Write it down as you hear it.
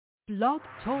Blog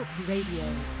Talk Radio.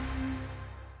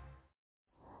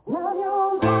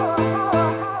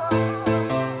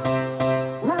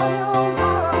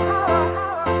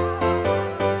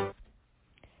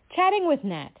 Chatting with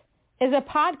Nat is a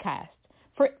podcast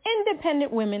for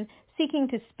independent women seeking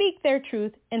to speak their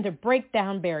truth and to break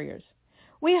down barriers.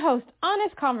 We host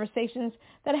honest conversations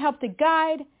that help to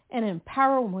guide and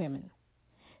empower women.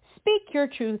 Speak your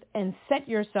truth and set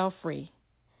yourself free.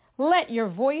 Let your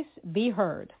voice be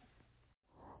heard.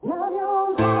 Hi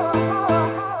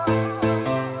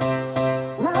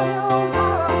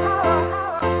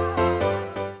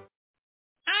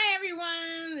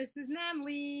everyone, this is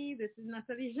Natalie, this is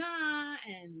Nathalie Jean,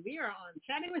 and we are on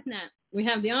Chatting with Nat. We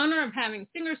have the honor of having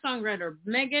singer-songwriter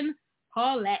Megan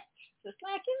Paullet, just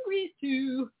like in Greece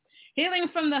too. Hailing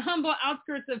from the humble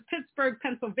outskirts of Pittsburgh,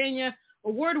 Pennsylvania,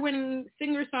 award-winning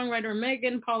singer-songwriter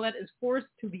Megan Paullet is forced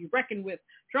to be reckoned with,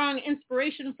 drawing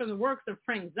inspiration from the works of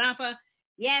Frank Zappa,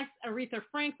 yes, Aretha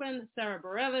Franklin, Sarah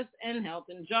Bareilles, and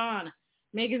Elton John.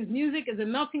 Megan's music is a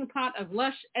melting pot of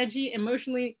lush, edgy,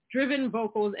 emotionally driven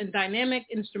vocals and dynamic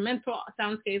instrumental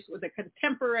soundscapes with a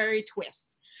contemporary twist.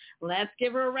 Let's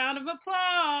give her a round of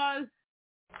applause.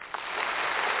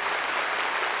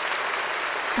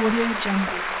 Audio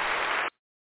Jungle.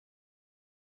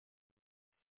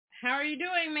 How are you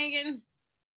doing, Megan?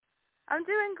 I'm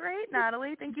doing great,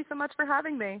 Natalie. Thank you so much for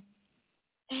having me.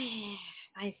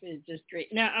 Life is just great.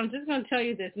 Now, I'm just going to tell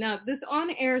you this. Now, this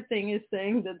on-air thing is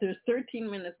saying that there's 13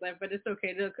 minutes left, but it's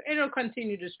okay. It'll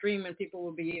continue to stream, and people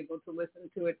will be able to listen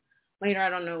to it later. I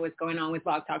don't know what's going on with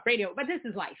Blog Talk Radio, but this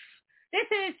is life. This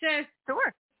is just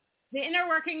the inner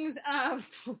workings of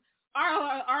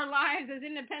our lives as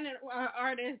independent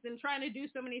artists and trying to do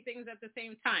so many things at the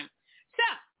same time. So,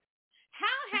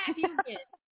 how have you been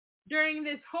during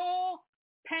this whole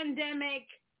pandemic,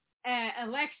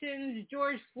 elections,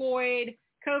 George Floyd,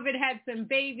 COVID had some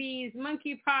babies,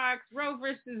 monkeypox, Roe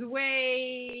versus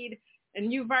Wade, a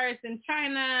new virus in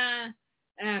China,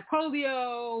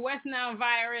 polio, West Nile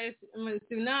virus,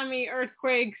 tsunami,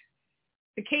 earthquakes,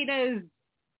 cicadas,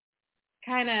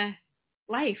 kind of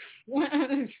life.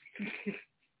 How's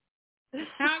it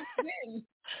been?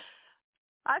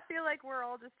 I feel like we're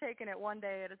all just taking it one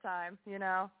day at a time, you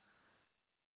know?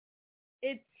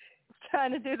 It's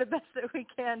trying to do the best that we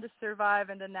can to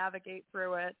survive and to navigate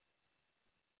through it.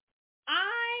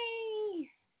 I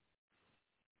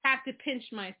have to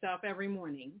pinch myself every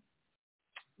morning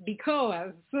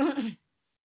because I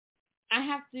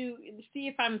have to see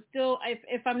if I'm still,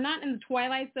 if I'm not in the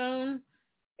twilight zone,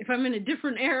 if I'm in a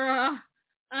different era,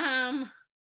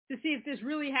 to see if this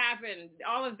really happened.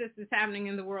 All of this is happening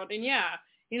in the world. And yeah,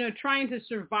 you know, trying to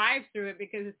survive through it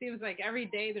because it seems like every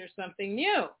day there's something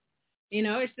new. You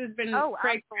know, it's just been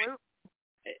cray.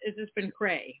 It's just been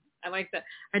cray. I like that.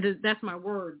 That's my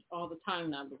word all the time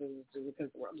now because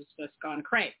the world has just gone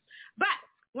cray. But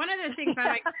one of the things I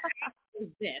like to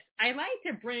is this. I like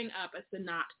to bring up a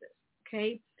synopsis,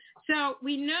 okay? So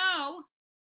we know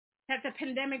that the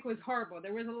pandemic was horrible.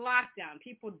 There was a lockdown.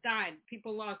 People died.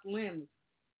 People lost limbs.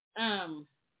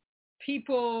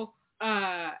 People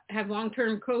have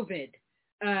long-term COVID.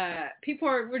 People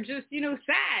were just, you know,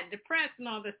 sad, depressed, and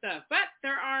all this stuff. But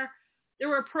there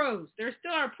were pros. There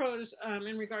still are pros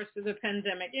in regards to the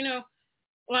pandemic. You know,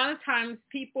 a lot of times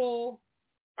people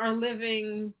are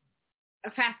living a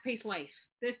fast-paced life.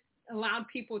 This allowed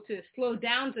people to slow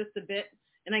down just a bit.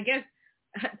 And I guess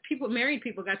married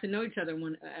people got to know each other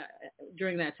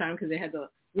during that time because they had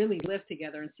to really live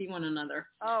together and see one another.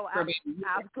 Oh,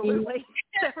 absolutely.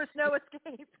 There was no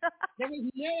escape. There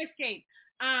was no escape.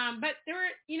 But there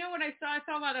were, you know what I saw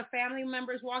a lot of family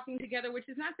members walking together, which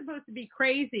is not supposed to be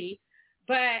crazy,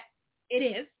 but it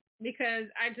is because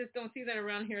I just don't see that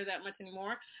around here that much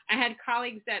anymore. I had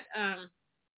colleagues that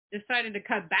decided to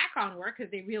cut back on work because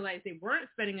they realized they weren't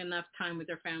spending enough time with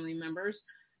their family members.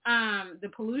 The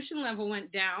pollution level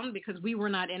went down because we were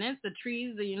not in it. The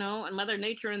trees, you know, and Mother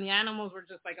Nature and the animals were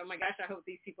just like, oh my gosh, I hope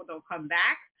these people don't come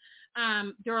back.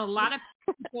 There are a lot of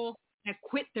people that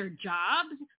quit their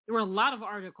jobs. There were a lot of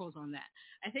articles on that.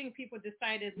 I think people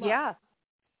decided, look,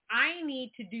 I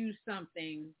need to do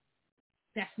something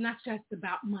that's not just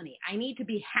about money. I need to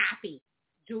be happy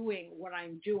doing what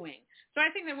I'm doing. So I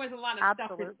think there was a lot of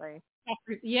stuff.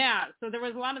 So there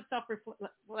was a lot of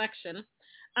self-reflection.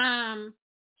 And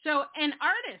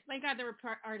artists, thank God there were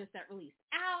artists that released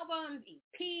albums,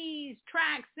 EPs,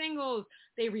 tracks, singles.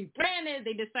 They rebranded.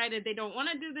 They decided they don't want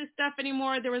to do this stuff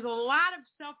anymore. There was a lot of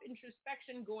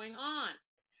self-introspection going on.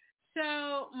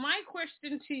 So my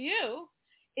question to you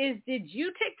is, did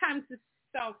you take time to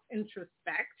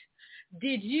self-introspect?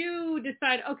 did you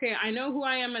decide, okay, I know who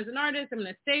I am as an artist, I'm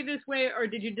going to stay this way, or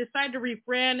did you decide to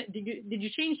rebrand? Did you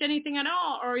change anything at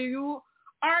all, or are you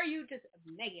just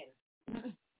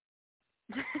Megan?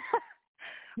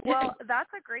 Well, that's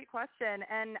a great question,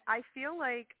 and I feel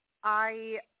like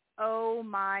I owe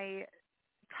my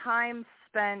time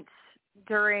spent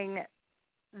during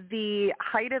the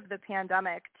height of the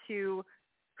pandemic to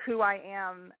who I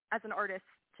am as an artist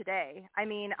today. I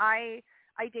mean, I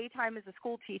daytime as a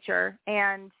school teacher,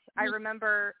 and I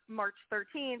remember March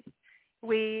 13th,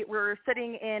 we were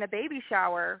sitting in a baby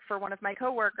shower for one of my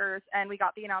coworkers, and we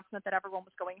got the announcement that everyone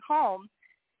was going home,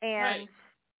 and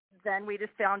then we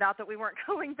just found out that we weren't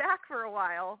going back for a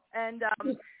while. And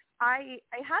I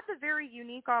had the very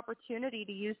unique opportunity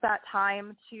to use that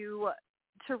time to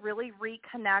really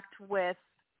reconnect with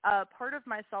a part of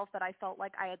myself that I felt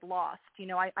like I had lost. You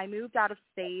know, I moved out of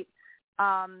state.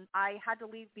 I had to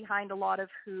leave behind a lot of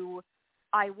who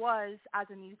I was as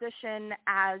a musician,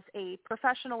 as a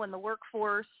professional in the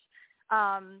workforce,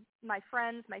 my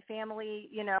friends, my family,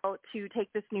 you know, to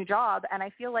take this new job. And I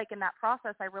feel like in that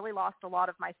process, I really lost a lot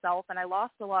of myself and I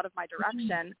lost a lot of my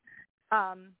direction.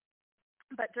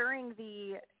 But during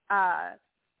the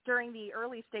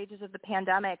early stages of the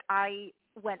pandemic, I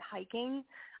went hiking.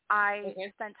 I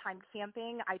spent time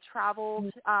camping. I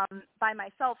traveled by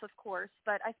myself, of course,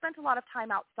 but I spent a lot of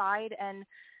time outside, and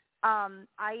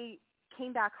I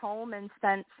came back home and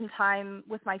spent some time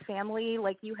with my family.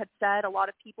 Like you had said, a lot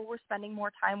of people were spending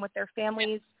more time with their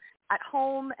families at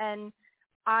home, and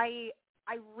I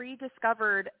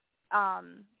rediscovered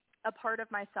a part of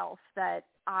myself that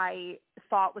I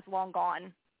thought was long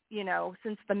gone, you know,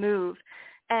 since the move.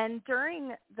 And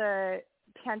during the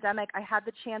pandemic, I had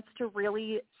the chance to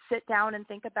really sit down and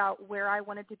think about where I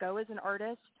wanted to go as an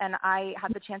artist, and I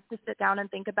had the chance to sit down and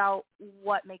think about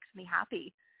what makes me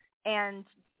happy and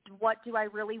what do I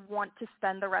really want to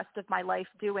spend the rest of my life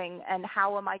doing, and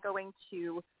how am I going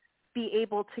to be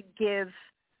able to give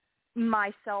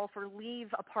myself or leave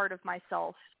a part of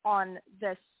myself on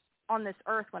this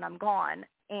earth when I'm gone.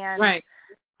 And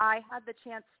I had the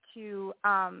chance to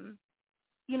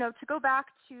you know, to go back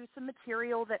to some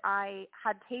material that I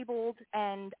had tabled,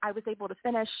 and I was able to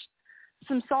finish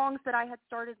some songs that I had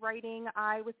started writing.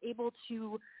 I was able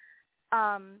to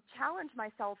challenge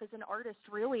myself as an artist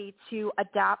really to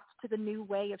adapt to the new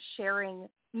way of sharing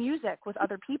music with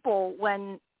other people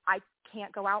when I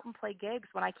can't go out and play gigs,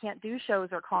 when I can't do shows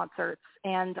or concerts.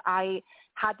 And I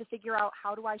had to figure out,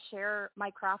 how do I share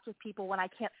my craft with people when I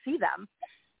can't see them?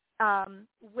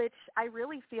 Which I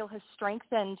really feel has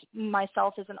strengthened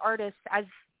myself as an artist. As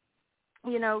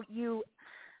you know, you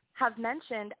have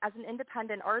mentioned, as an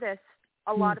independent artist,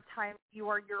 a lot of times you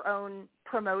are your own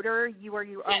promoter, you are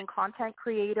your own content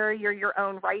creator, you're your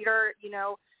own writer, you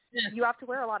know, you have to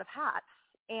wear a lot of hats.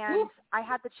 And I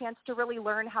had the chance to really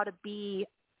learn how to be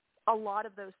a lot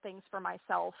of those things for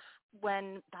myself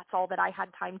when that's all that I had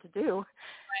time to do.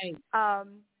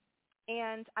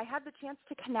 And I had the chance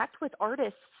to connect with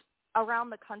artists around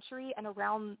the country and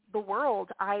around the world.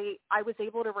 I was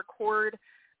able to record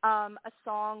a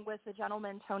song with a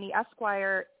gentleman, Tony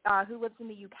Esquire, who lives in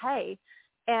the UK,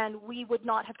 and we would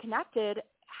not have connected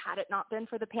had it not been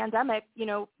for the pandemic, you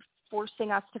know,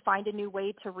 forcing us to find a new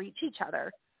way to reach each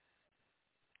other.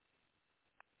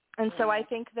 And so I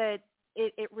think that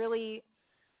it really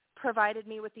provided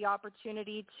me with the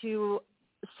opportunity to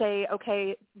say,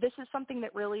 okay, this is something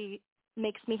that really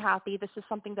makes me happy. This is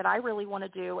something that I really want to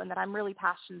do and that I'm really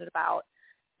passionate about.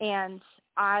 And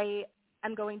I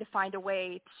am going to find a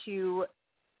way to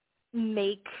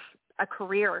make a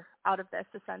career out of this,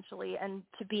 essentially, and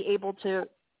to be able to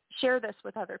share this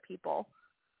with other people.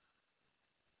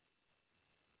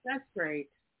 That's great.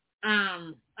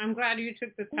 I'm glad you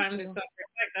took the time to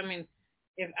self-reflect. I mean,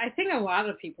 I think a lot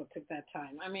of people took that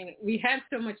time. I mean, we had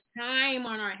so much time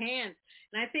on our hands.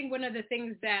 And I think one of the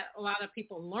things that a lot of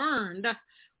people learned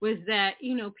was that,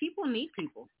 you know, people need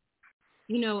people.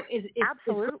 You know,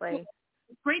 absolutely.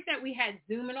 It's great that we had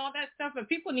Zoom and all that stuff, but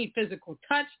people need physical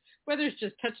touch, whether it's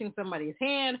just touching somebody's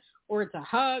hand or it's a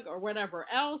hug or whatever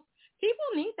else. People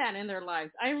need that in their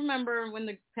lives. I remember when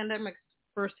the pandemic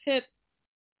first hit,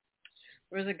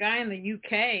 there was a guy in the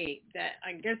UK that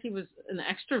I guess he was an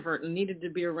extrovert and needed to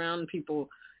be around people.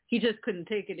 He just couldn't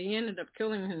take it. He ended up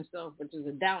killing himself, which is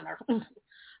a downer.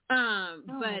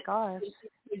 My gosh.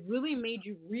 It really made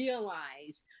you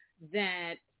realize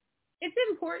that it's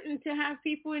important to have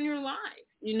people in your life.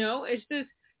 You know, it's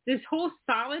this whole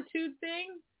solitude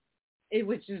thing,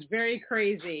 which is very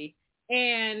crazy.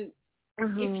 And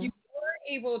if you were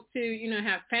able to, you know,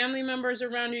 have family members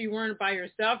around you, you weren't by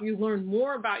yourself, you learned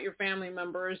more about your family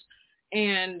members.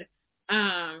 And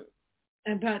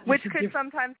Which could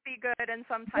sometimes be good and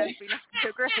sometimes be not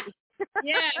so great.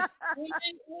 Yes,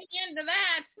 amen to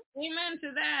that. Amen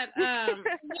to that. Yeah,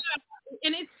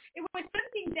 and it was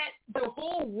something that the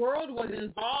whole world was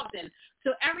involved in,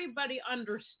 so everybody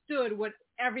understood what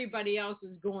everybody else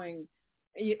is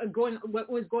what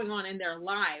was going on in their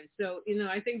lives. So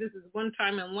I think this is one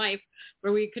time in life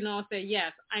where we can all say,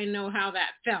 yes, I know how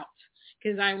that felt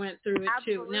because I went through it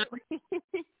too. Now,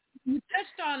 you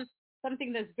touched on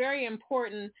something that's very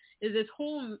important is this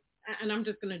whole, and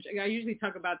I usually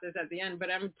talk about this at the end, but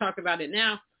I'm going to talk about it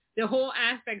now. The whole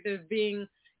aspect of being,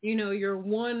 you're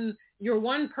one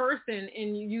person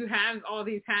and you have all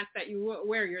these hats that you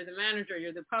wear. You're the manager,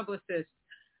 you're the publicist,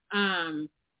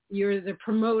 you're the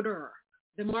promoter,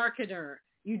 the marketer.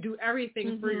 You do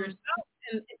everything for yourself.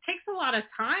 And it takes a lot of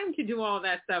time to do all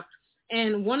that stuff.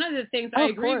 And one of the things I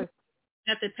agree with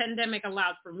that the pandemic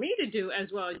allowed for me to do as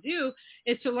well as you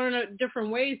is to learn different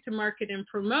ways to market and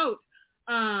promote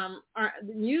our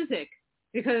music,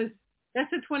 because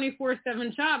that's a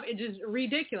 24/7 job. It is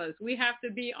ridiculous. We have to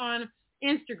be on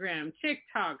Instagram,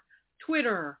 TikTok,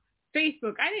 Twitter,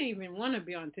 Facebook. I didn't even want to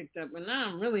be on TikTok, but now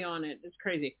I'm really on it. It's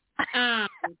crazy. I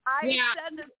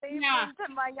said the same thing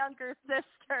to my younger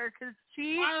sister because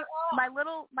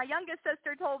my youngest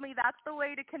sister told me that's the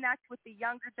way to connect with the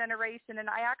younger generation. And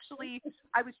I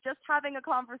was just having a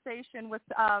conversation with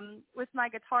my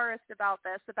guitarist about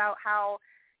this, about how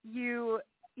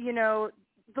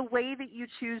the way that you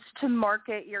choose to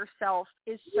market yourself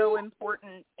is so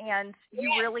important, and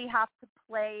you really have to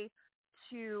play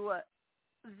to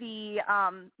the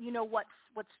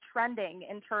what's trending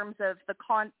in terms of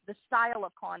the style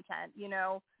of content.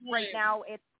 Right now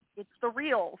it's the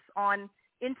reels on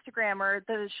Instagram or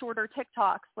the shorter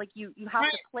TikToks. Like you have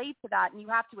to play to that, and you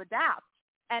have to adapt.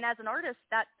 And as an artist,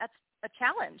 that's a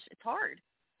challenge. It's hard.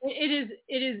 It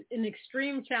is an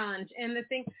extreme challenge. And the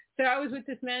thing, so I was with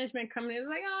this management company. It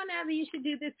was like, oh, Natalie, you should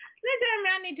do this. They tell me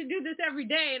I need to do this every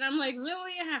day. And I'm like,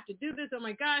 really? I have to do this? Oh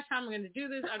my gosh, how am I going to do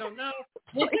this? I don't know.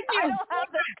 I don't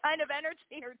have this kind of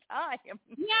energy or time.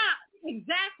 Yeah,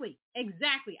 exactly.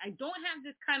 I don't have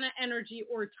this kind of energy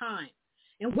or time.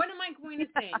 And what am I going to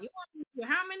say? You want me to do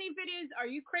how many videos? Are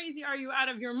you crazy? Are you out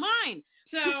of your mind?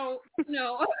 So,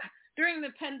 during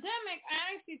the pandemic,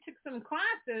 I actually took some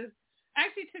classes. I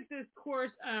actually took this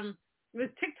course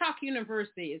with TikTok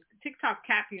University. It's TikTok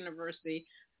Cap University,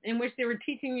 in which they were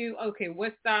teaching you, okay,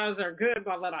 what styles are good,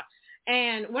 blah, blah, blah.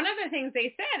 And one of the things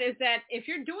they said is that if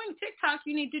you're doing TikTok,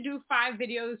 you need to do 5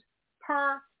 videos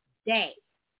per day.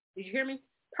 Did you hear me?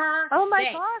 Per Oh, my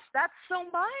day. gosh, that's so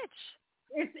much.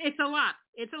 It's a lot.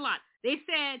 It's a lot. They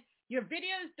said your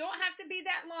videos don't have to be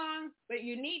that long, but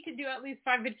you need to do at least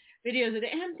 5 videos a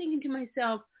day. And I'm thinking to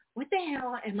myself, what the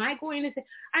hell am I going to say?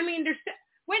 I mean,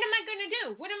 what am I going to do?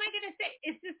 What am I going to say?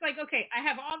 It's just like, okay, I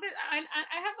have all this. I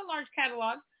have a large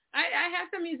catalog. I have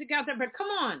some music out there, but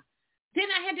come on. Then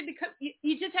I had to become,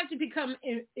 you just have to become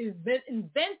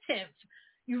inventive.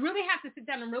 You really have to sit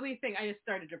down and really think. I just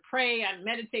started to pray and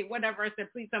meditate, whatever. I said,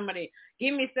 please, somebody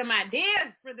give me some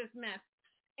ideas for this mess.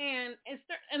 And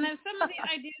then some of the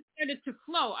ideas started to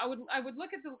flow. I would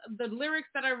look at the lyrics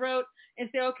that I wrote and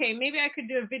say, okay, maybe I could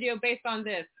do a video based on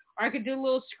this, or I could do a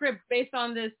little script based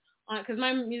on this, because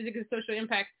my music is social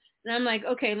impact. And I'm like,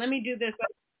 okay, let me do this.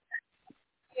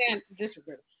 And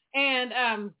disregard. And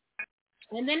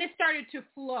then it started to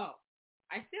flow.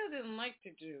 I still didn't like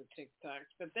to do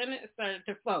TikToks, but then it started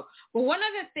to flow. But one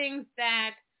of the things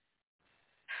that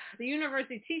the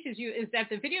university teaches you is that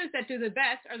the videos that do the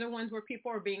best are the ones where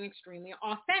people are being extremely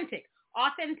authentic.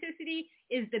 Authenticity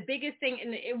is the biggest thing,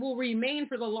 and it will remain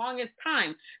for the longest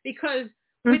time, because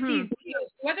with these videos,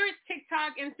 whether it's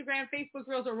TikTok, Instagram, Facebook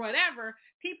Reels, or whatever,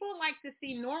 people like to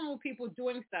see normal people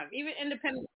doing stuff. Even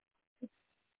independent,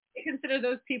 they consider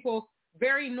those people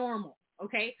very normal,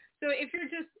 okay? So if you're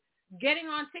just getting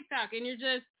on TikTok and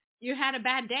you had a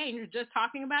bad day and you're just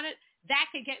talking about it, that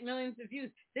could get millions of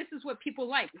views. This is what people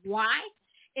like. Why?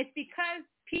 It's because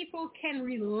people can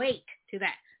relate to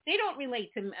that. They don't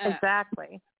relate to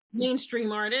exactly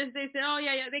mainstream artists. They say, oh,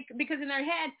 yeah. Because in their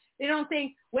head, they don't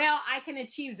think, well, I can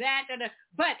achieve that. Da, da.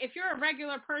 But if you're a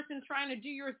regular person trying to do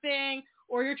your thing,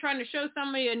 or you're trying to show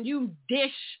somebody a new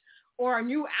dish or a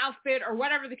new outfit or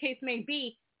whatever the case may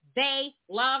be, they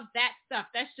love that stuff.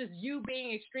 That's just you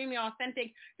being extremely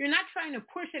authentic. You're not trying to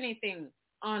push anything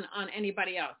on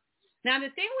anybody else. Now, the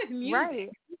thing with music,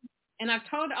 and I've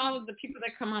told all of the people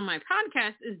that come on my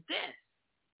podcast, is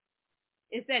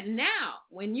that now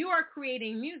when you are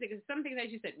creating music, it's something that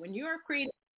you said, when you are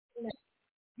creating music,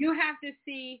 you have to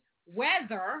see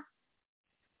whether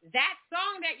that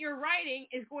song that you're writing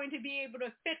is going to be able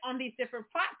to fit on these different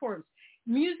platforms.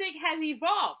 music has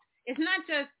evolved. It's not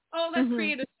just, oh, let's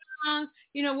create a song,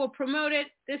 we'll promote it,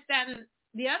 this, that, and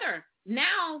the other.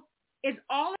 Now it's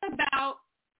all about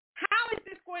how is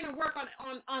this going to work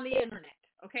on the internet,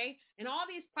 okay? And all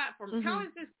these platforms, how is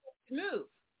this going to move?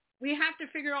 We have to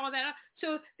figure all that out.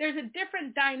 So there's a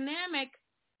different dynamic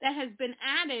that has been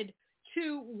added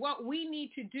to what we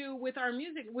need to do with our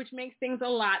music, which makes things a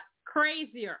lot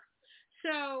crazier.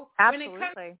 So when it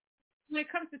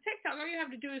comes to TikTok, all you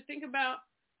have to do is think about,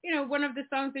 one of the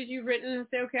songs that you've written and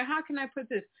say, okay, how can I put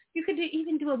this? You could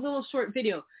even do a little short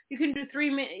video. You can do a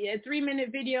 3-minute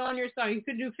video on your song. You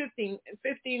could do 15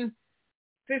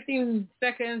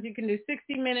 seconds. You can do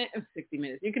 60 minutes.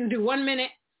 You can do 1 minute,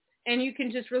 and you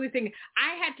can just really think.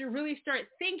 I had to really start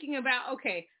thinking about,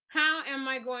 okay, how am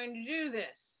I going to do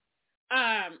this?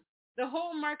 The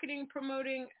whole marketing,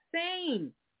 promoting,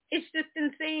 same. It's just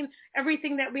insane,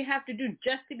 everything that we have to do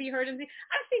just to be heard and seen.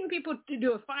 I've seen people to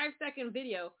do a 5-second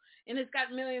video, and it's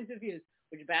got millions of views,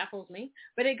 which baffles me,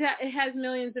 but it has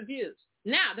millions of views.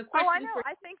 Now, the question... Oh, I know.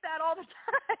 I think that all the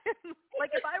time.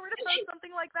 Like, if I were to post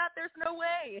something like that, there's no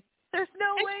way. There's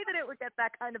no way that it would get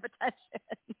that kind of attention.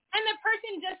 And the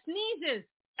person just sneezes.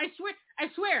 I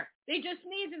swear. They just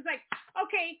sneeze. It's like,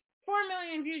 okay, 4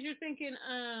 million views. You're thinking,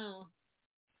 oh,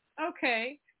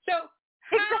 okay. So...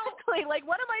 Exactly. Like,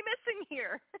 what am I missing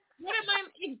here?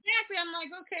 Exactly. I'm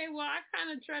like, okay, well, I kind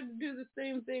of tried to do the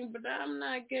same thing, but I'm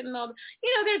not getting all the,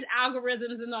 there's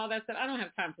algorithms and all that stuff. I don't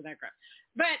have time for that crap.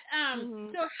 But,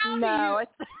 so how do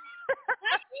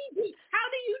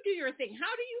you do your thing?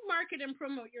 How do you market and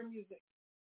promote your music?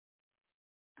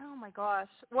 Oh my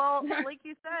gosh. Well, like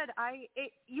you said,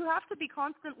 you have to be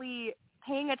constantly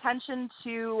paying attention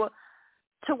to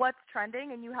what's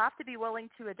trending, and you have to be willing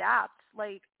to adapt.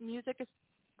 Like, music is,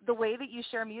 the way that you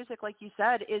share music, like you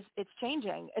said, it's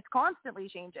changing. It's constantly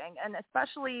changing. And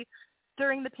especially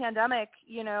during the pandemic,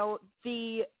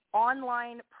 the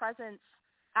online presence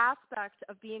aspect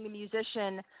of being a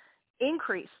musician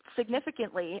increased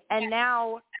significantly. And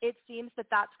now it seems that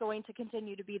that's going to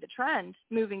continue to be the trend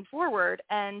moving forward.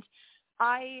 And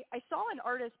I saw an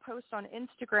artist post on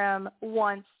Instagram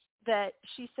once that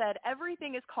she said,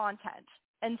 everything is content.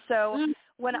 And so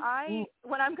when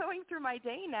I'm going through my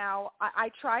day now, I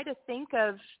try to think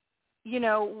of,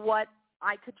 what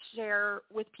I could share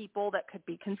with people that could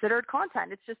be considered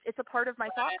content. It's a part of my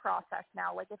thought process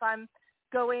now. Like, if I'm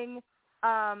going,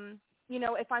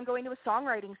 if I'm going to a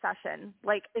songwriting session,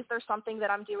 like, is there something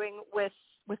that I'm doing with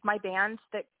my band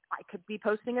that I could be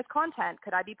posting as content?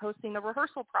 Could I be posting the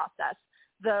rehearsal process,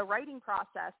 the writing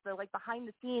process, the like behind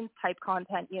the scenes type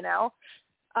content,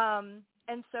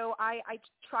 And so I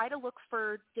try to look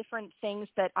for different things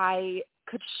that I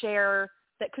could share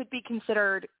that could be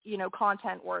considered,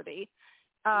 content worthy.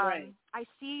 Right. I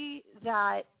see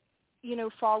that,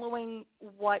 following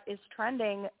what is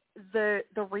trending, the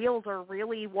reels are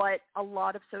really what a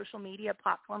lot of social media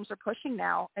platforms are pushing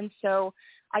now. And so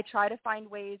I try to find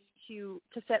ways to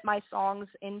fit my songs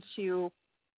into,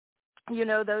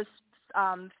 those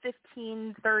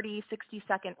 15, 30,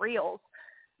 60-second reels.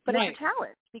 But It's a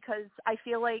challenge because I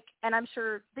feel like, and I'm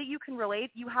sure that you can relate,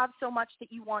 you have so much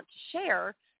that you want to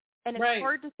share, and it's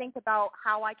hard to think about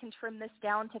how I can trim this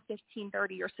down to 15,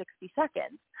 30, or 60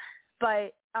 seconds.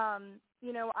 But,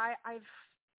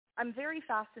 I'm very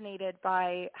fascinated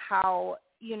by how,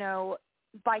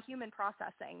 by human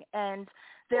processing. And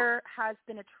there has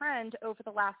been a trend over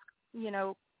the last,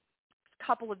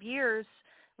 couple of years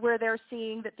where they're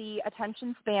seeing that the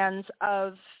attention spans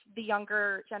of the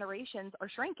younger generations are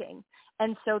shrinking.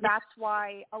 And so that's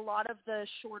why a lot of the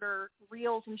shorter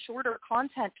reels and shorter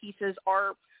content pieces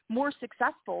are more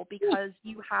successful, because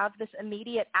you have this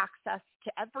immediate access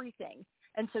to everything.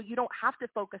 And so you don't have to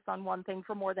focus on one thing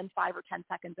for more than 5 or 10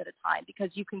 seconds at a time, because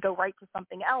you can go right to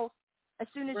something else as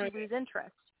soon as you lose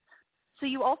interest. So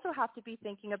you also have to be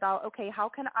thinking about, okay, how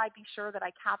can I be sure that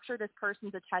I capture this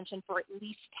person's attention for at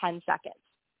least 10 seconds?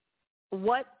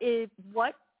 What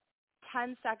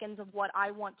 10 seconds of what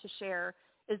I want to share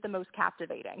is the most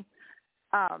captivating?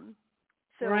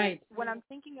 When I'm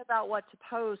thinking about what to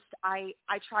post, I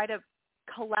try to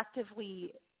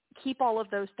collectively keep all of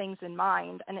those things in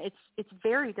mind, and it's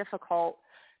very difficult,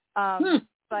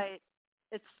 but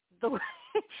it's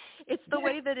the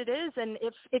way that it is. And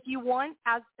if you want,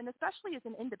 and especially as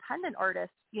an independent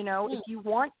artist, if you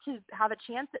want to have a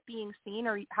chance at being seen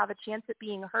or have a chance at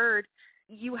being heard,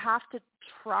 you have to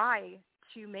try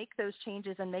to make those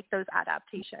changes and make those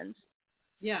adaptations.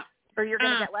 Yeah. Or you're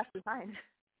going to get left behind.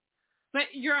 But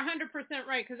you're 100%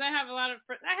 right, because I have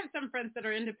some friends that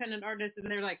are independent artists,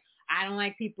 and they're like, I don't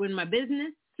like people in my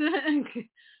business.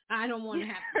 I don't want to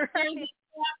have to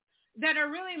that are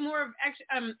really more of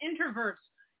introverts.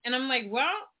 And I'm like,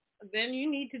 well, then you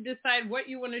need to decide what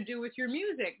you want to do with your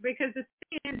music, because the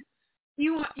thing is,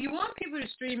 you want people to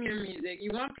stream your music.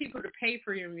 You want people to pay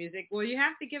for your music. Well, you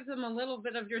have to give them a little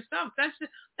bit of yourself. That's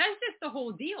just the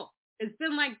whole deal. It's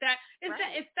been like that. It's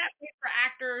that way for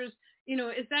actors.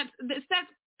 It's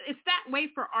that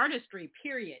way for artistry.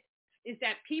 Period. Is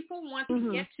that people want to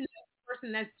get to know the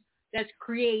person that's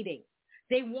creating.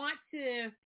 They want to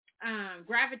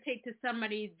gravitate to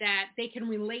somebody that they can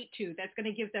relate to. That's going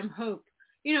to give them hope.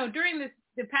 During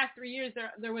the past 3 years,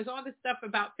 there was all this stuff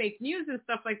about fake news and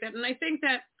stuff like that. And I think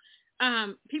that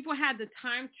people had the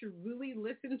time to really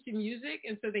listen to music,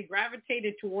 and so they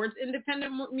gravitated towards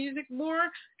independent music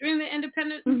more during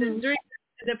during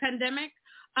the pandemic.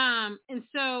 And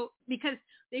so because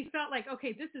they felt like,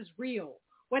 okay, this is real.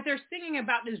 What they're singing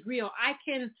about is real. I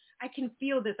can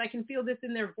feel this. I can feel this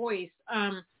in their voice.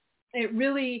 It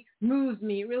really moves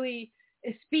me.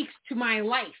 It speaks to my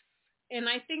life. And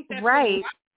I think that's what a lot of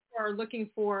people are looking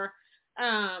for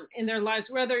in their lives,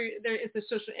 whether it's a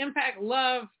social impact,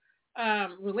 love,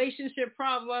 relationship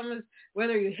problems,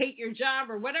 whether you hate your job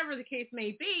or whatever the case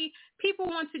may be. People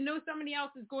want to know somebody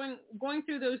else is going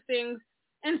through those things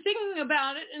and singing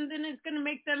about it, and then it's going to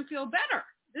make them feel better.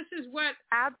 This is what...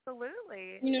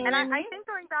 Absolutely. And I think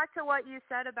going back to what you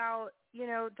said about,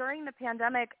 during the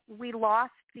pandemic, we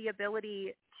lost the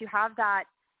ability to have that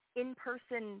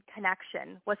in-person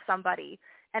connection with somebody.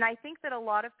 And I think that a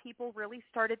lot of people really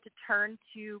started to turn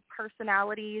to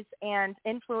personalities and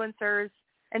influencers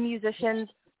and musicians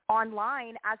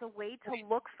online as a way to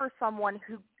look for someone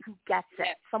who gets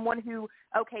it, someone who,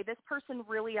 okay, this person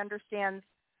really understands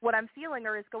what I'm feeling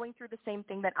or is going through the same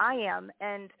thing that I am.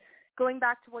 And going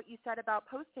back to what you said about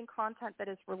posting content that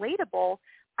is relatable,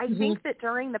 I think that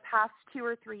during the past 2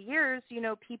 or 3 years,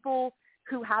 people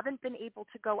who haven't been able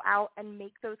to go out and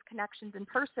make those connections in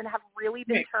person have really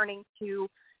been turning to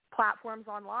platforms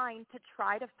online to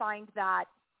try to find that,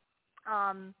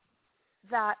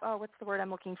 what's the word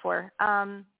I'm looking for?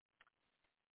 I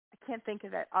can't think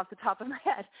of it off the top of my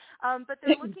head. But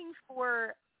they're looking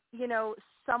for,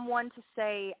 someone to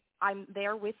say, I'm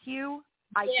there with you.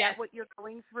 I get what you're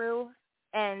going through,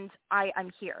 and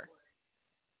I'm here.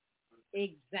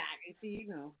 Exactly. So,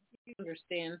 you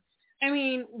understand. I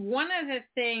mean, one of the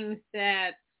things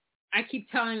that I keep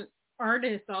telling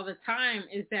artists all the time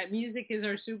is that music is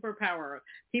our superpower.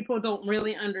 People don't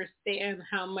really understand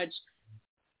how much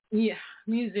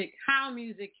music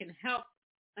can help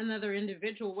another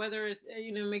individual, whether it's,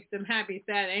 makes them happy,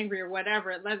 sad, angry, or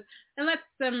whatever. It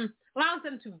allows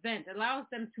them to vent, allows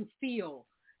them to feel.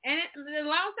 And it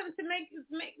allows them to make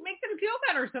them feel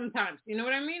better sometimes. You know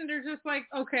what I mean? They're just like,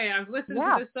 okay, I've listened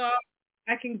to this song.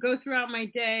 I can go throughout my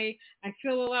day. I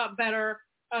feel a lot better.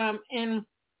 And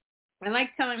I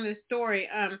like telling this story.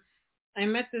 I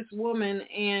met this woman,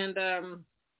 and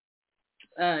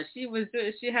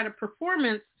she had a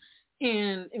performance,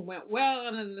 and it went well.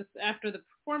 And then after the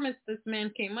performance, this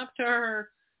man came up to her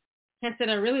and said,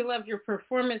 I really loved your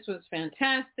performance. It was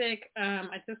fantastic.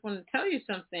 I just want to tell you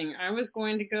something. I was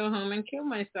going to go home and kill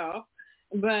myself,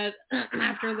 but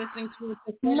after listening to your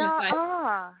performance,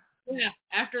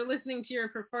 after listening to your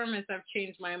performance, I've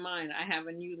changed my mind. I have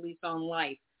a new lease on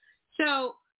life.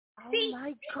 So,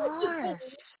 my gosh.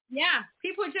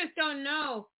 People just don't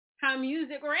know how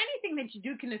music or anything that you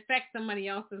do can affect somebody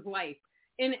else's life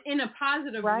in a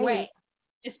positive way,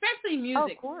 especially music.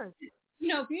 Oh, of course.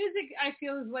 Music, I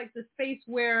feel, is like the space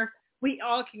where we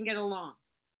all can get along.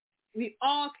 We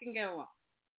all can get along.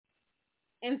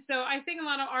 And so I think a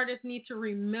lot of artists need to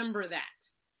remember that.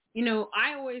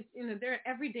 I always,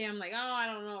 every day I'm like, oh, I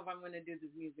don't know if I'm going to do this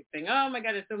music thing. Oh, my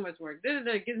God, it's so much work.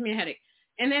 It gives me a headache.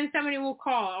 And then somebody will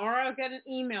call, or I'll get an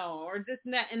email, or this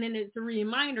and that. And then it's a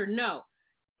reminder. No,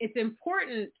 it's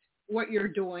important what you're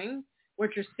doing,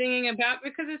 what you're singing about,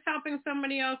 because it's helping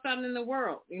somebody else out in the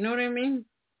world. You know what I mean?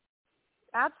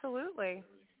 Absolutely.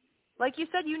 Like you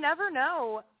said, you never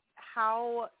know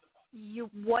how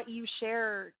what you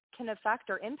share can affect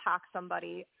or impact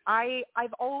somebody.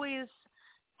 I've always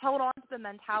held on to the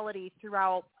mentality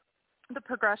throughout the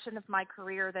progression of my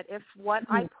career that if what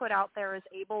I put out there is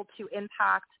able to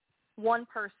impact one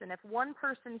person, if one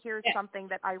person hears something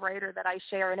that I write or that I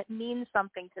share and it means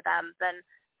something to them, then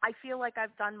I feel like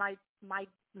I've done my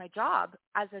job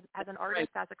as an artist,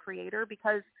 as a creator,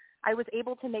 because I was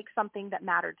able to make something that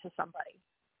mattered to somebody.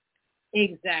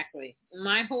 Exactly.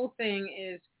 My whole thing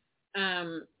is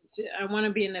I want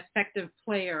to be an effective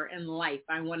player in life.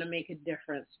 I want to make a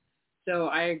difference. So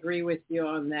I agree with you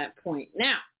on that point.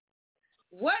 Now,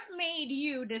 what made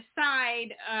you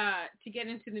decide to get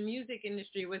into the music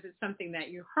industry? Was it something that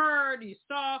you heard, you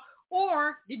saw,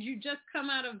 Or did you just come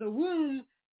out of the womb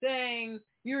saying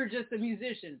you're just a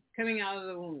musician coming out of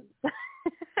the womb?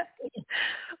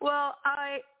 Well,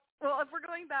 if we're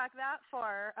going back that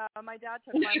far, my dad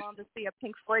took my mom to see a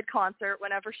Pink Floyd concert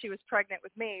whenever she was pregnant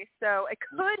with me. So it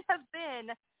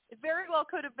very well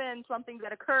could have been something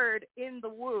that occurred in the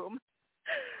womb.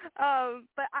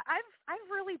 But I've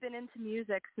really been into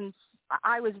music since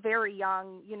I was very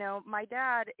young. You know, my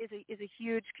dad is a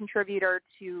huge contributor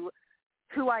to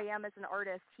who I am as an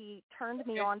artist. He turned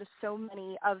me on to so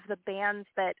many of the bands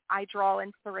that I draw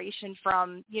inspiration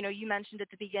from. You know, you mentioned at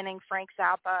the beginning Frank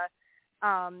Zappa,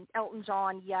 Elton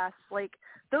John, yes. Like,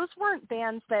 those weren't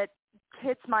bands that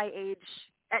kids my age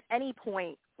at any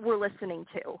point were listening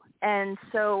to. And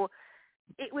so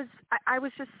I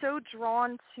was just so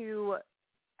drawn to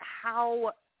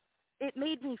how it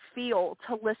made me feel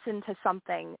to listen to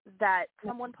something that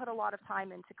someone put a lot of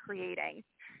time into creating.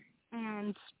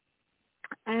 And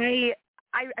I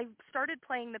started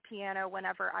playing the piano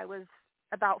whenever I was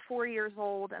about 4 years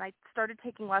old, and I started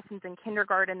taking lessons in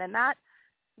kindergarten, and that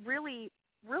really,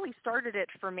 really started it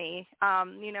for me.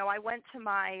 You know, I went to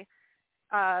my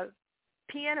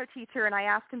piano teacher and I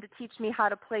asked him to teach me how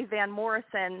to play Van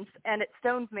Morrison's, and it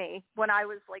stoned me when I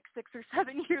was like 6 or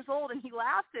 7 years old, and he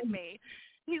laughed at me.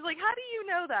 He's like, "How do you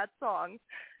know that song?"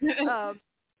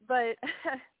 But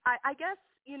I guess,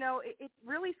 you know, it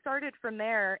really started from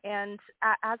there. And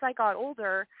as I got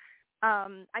older,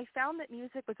 I found that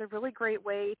music was a really great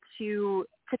way to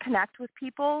connect with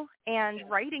people, and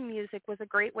writing music was a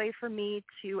great way for me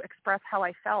to express how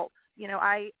I felt. You know,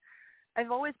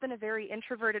 I've always been a very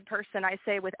introverted person, I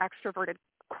say, with extroverted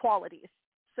qualities.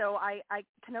 So I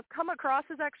can come across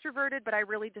as extroverted, but I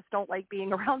really just don't like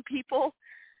being around people.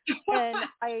 And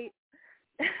I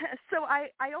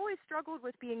always struggled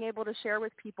with being able to share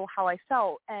with people how I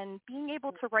felt, and being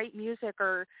able to write music,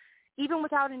 or even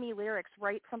without any lyrics,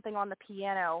 write something on the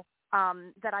piano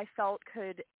that I felt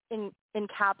could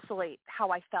encapsulate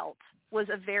how I felt, was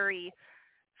a very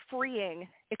freeing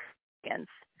experience.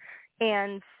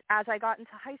 And as I got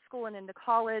into high school and into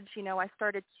college, you know, I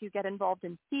started to get involved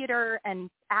in theater and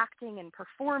acting and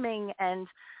performing, and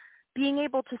being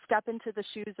able to step into the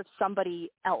shoes of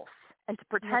somebody else and to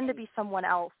pretend to be someone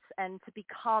else and to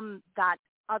become that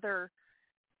other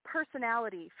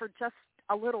personality for just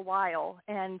a little while.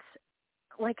 And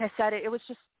like I said, it was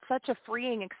just such a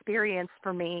freeing experience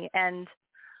for me. And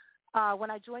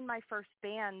when I joined my first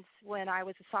band when I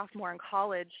was a sophomore in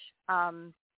college,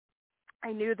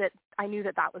 I knew that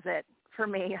was it for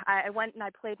me. I went and I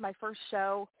played my first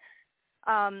show.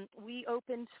 We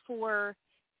opened for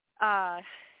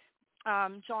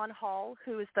John Hall,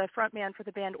 who is the frontman for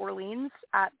the band Orleans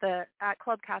at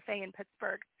Club Cafe in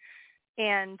Pittsburgh.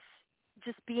 And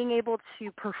just being able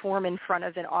to perform in front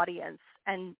of an audience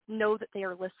and know that they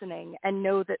are listening and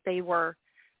know that they were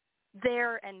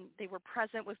there and they were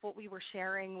present with what we were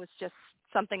sharing was just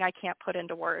something I can't put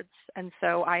into words. And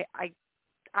so I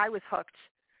was hooked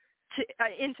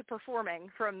into performing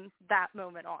from that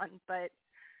moment on. But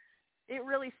it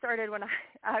really started when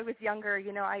I was younger.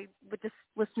 You know, I would just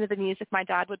listen to the music my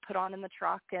dad would put on in the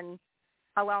truck and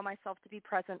allow myself to be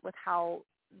present with how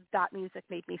that music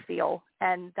made me feel.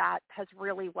 And that has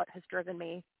really what has driven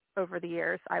me over the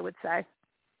years, I would say.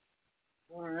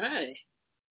 All right.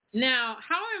 Now,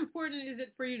 how important is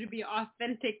it for you to be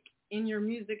authentic in your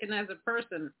music and as a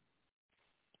person?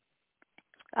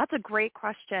 That's a great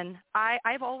question.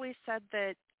 I've always said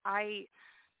that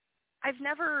I've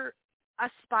never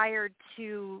aspired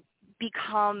to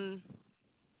become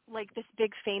like this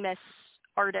big famous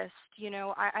artist. You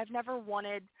know, I've never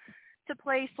wanted to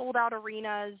play sold out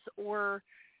arenas or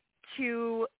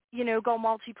to, you know, go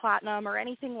multi-platinum or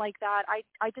anything like that.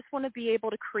 I just want to be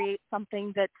able to create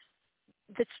something that's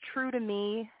true to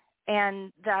me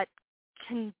and that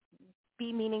can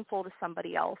be meaningful to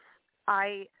somebody else.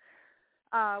 I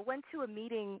went to a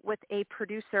meeting with a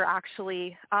producer,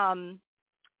 actually,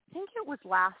 I think it was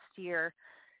last year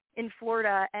in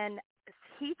Florida, and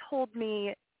he told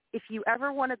me, if you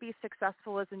ever want to be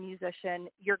successful as a musician,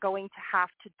 you're going to have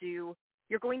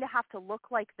to look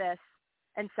like this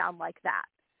and sound like that.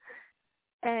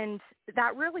 And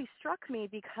that really struck me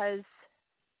because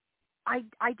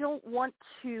I don't want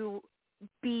to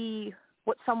be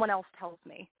what someone else tells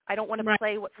me. I don't want to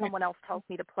play what someone else tells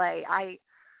me to play. I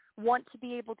want to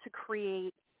be able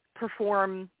to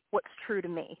perform what's true to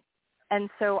me. And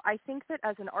so I think that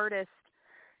as an artist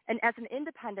and as an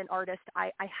independent artist,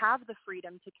 I have the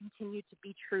freedom to continue to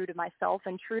be true to myself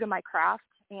and true to my craft.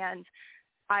 And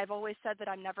I've always said that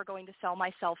I'm never going to sell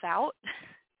myself out.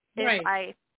 If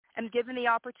I am given the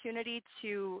opportunity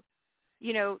to,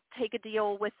 you know, take a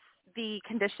deal with the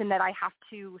condition that I have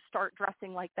to start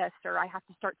dressing like this, or I have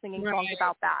to start singing songs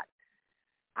about that.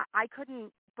 I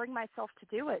couldn't bring myself to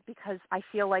do it because I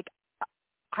feel like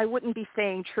I wouldn't be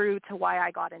staying true to why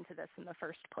I got into this in the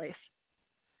first place.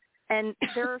 And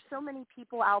there are so many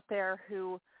people out there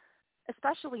who,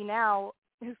 especially now,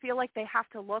 who feel like they have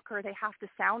to look or they have to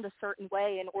sound a certain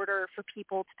way in order for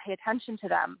people to pay attention to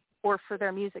them or for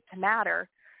their music to matter.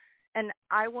 And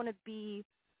I want to be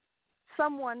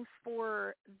someone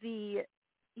for the,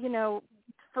 you know,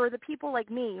 for the people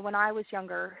like me when I was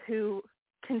younger who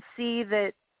can see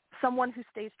that someone who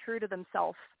stays true to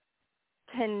themselves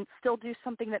can still do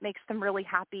something that makes them really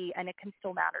happy and it can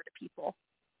still matter to people.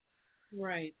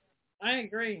 Right. I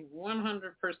agree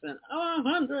 100%.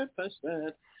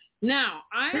 100%. Now,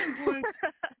 I am going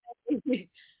to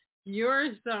your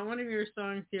song, one of your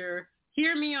songs here,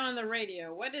 Hear Me on the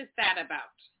Radio. What is that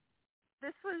about?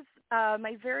 This was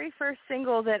my very first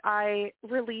single that I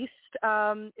released.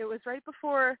 It was right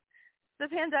before the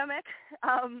pandemic,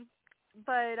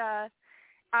 but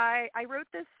I wrote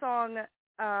this song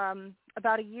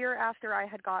about a year after I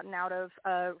had gotten out of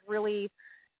a really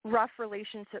rough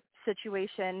relationship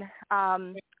situation.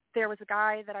 There was a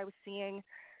guy that I was seeing,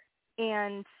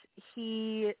 and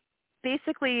he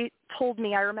basically told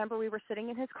me, I remember we were sitting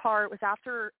in his car. It was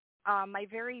after my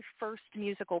very first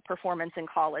musical performance in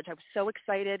college. I was so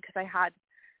excited because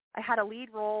I had a lead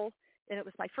role, and it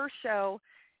was my first show.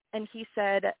 And he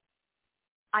said,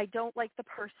 I don't like the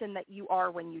person that you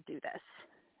are when you do this.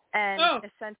 And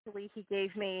essentially he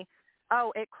gave me,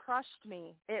 it crushed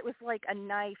me. It was like a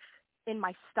knife in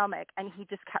my stomach, and he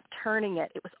just kept turning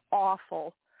it. It was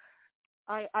awful.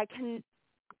 I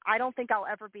don't think I'll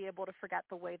ever be able to forget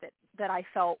the way that I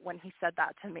felt when he said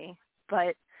that to me.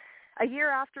 But a year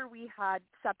after we had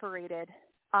separated,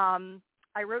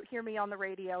 I wrote Hear Me on the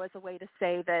Radio as a way to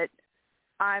say that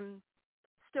I'm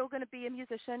still going to be a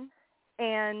musician,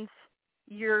 and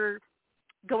you're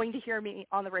going to hear me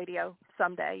on the radio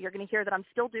someday. You're going to hear that I'm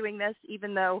still doing this,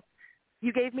 even though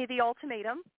you gave me the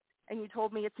ultimatum and you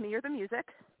told me it's me or the music.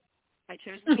 I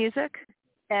chose the music,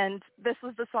 and this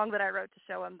was the song that I wrote to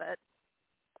show him that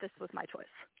this was my choice.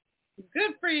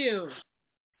 Good for you.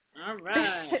 All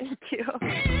right. Thank you.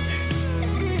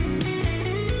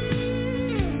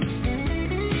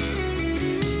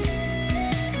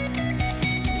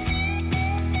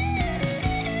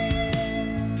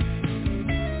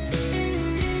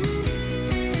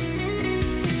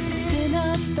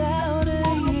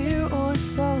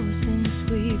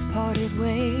 Parted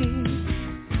ways,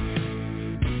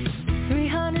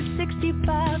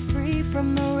 365 free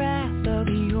from the wrath of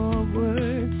your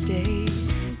word stays.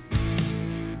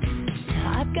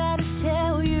 Now I've got to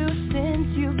tell you,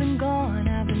 since you've been gone,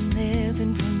 I've been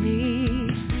living for me,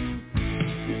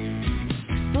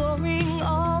 exploring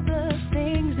all the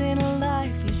things in a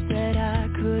life you said I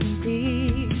couldn't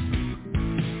be.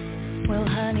 Well,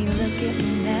 honey, look at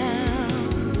me now.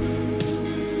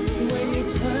 When you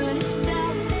turn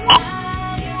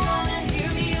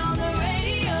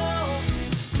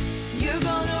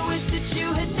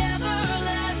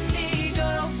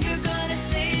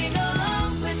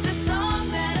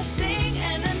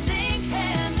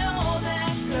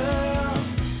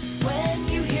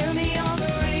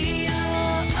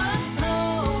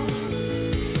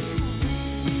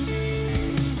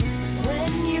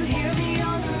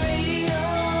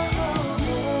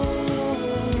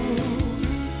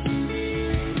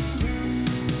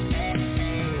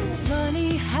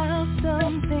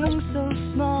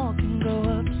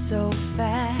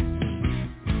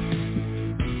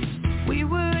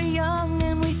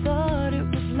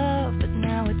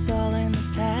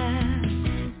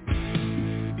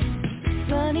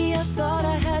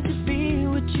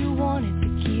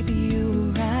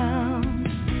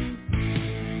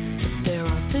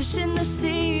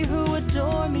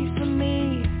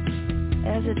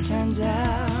it turns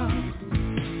out.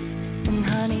 And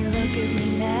honey, look at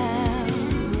me now.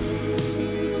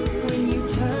 When you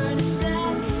turn it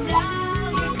down,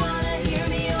 you're gonna hear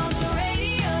me on the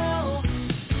radio.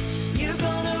 You're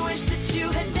gonna wish that you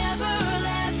had never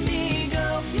let me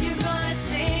go. You're gonna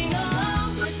sing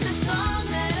along with the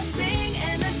song that I sing,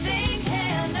 and I think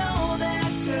I know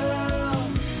that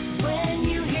girl. When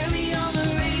you hear me on the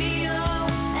radio,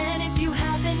 and if you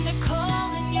happen to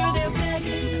call and you're there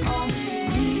begging on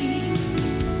me,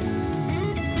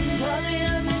 darling,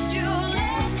 I miss you.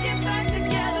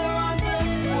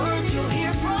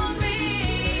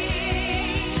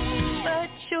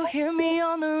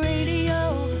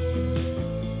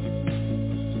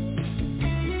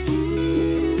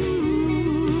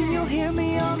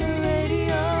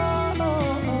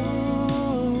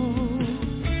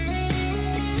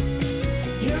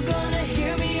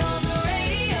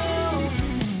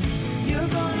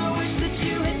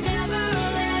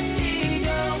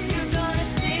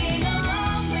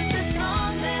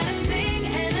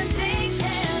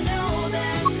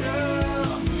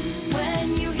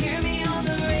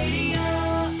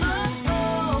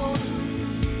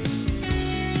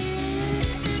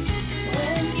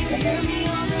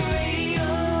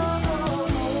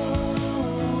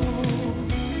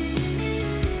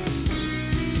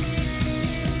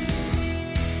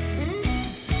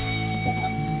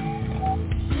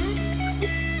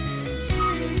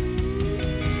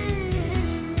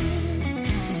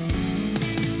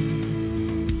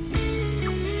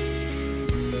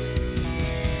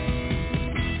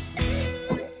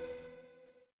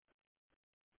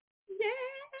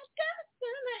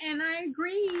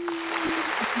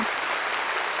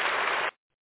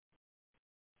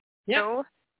 Yep. So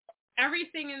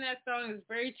everything in that song is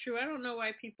very true. I don't know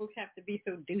why people have to be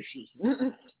so douchey.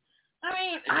 I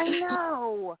mean, I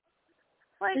know.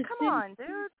 Like, come on,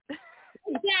 dude.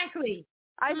 Exactly.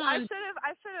 I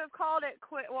should have called it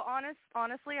quit. Well,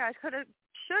 honestly, I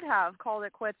should have called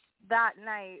it quits that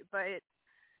night, but it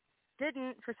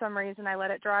didn't for some reason. I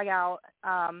let it drag out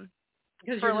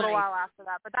for a little while after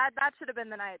that. But that should have been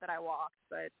the night that I walked.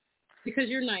 But because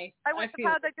you're nice, I would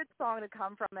have had a good song to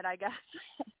come from it, I guess.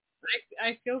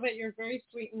 I feel that you're very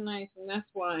sweet and nice, and that's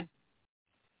why.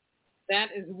 That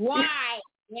is why.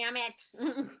 Damn it.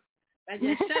 I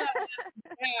just shut up.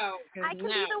 No, I can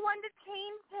be the one to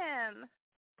change him.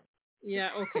 Yeah,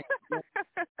 okay.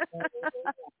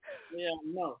 Yeah,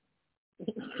 no.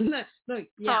 No,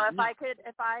 yeah. So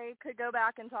if I could go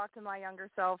back and talk to my younger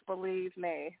self, believe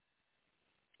me,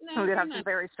 no, we would have some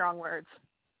very strong words.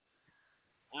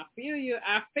 I feel you.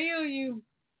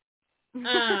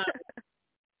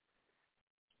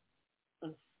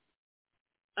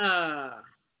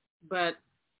 But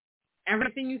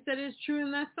everything you said is true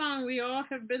in that song. We all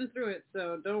have been through it,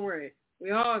 so don't worry.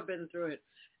 We all have been through it.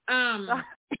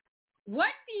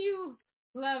 What do you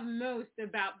love most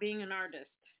about being an artist?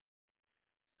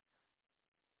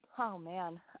 Oh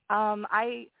man,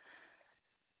 I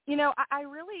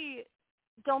really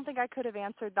don't think I could have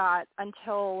answered that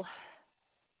until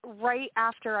right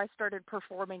after I started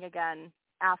performing again,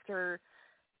 after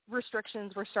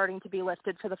restrictions were starting to be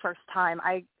lifted for the first time.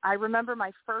 I remember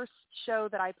my first show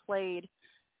that I played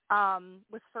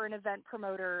was for an event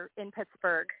promoter in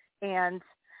Pittsburgh, and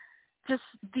just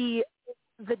the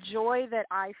joy that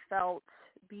I felt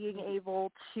being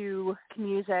able to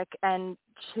music and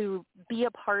to be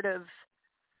a part of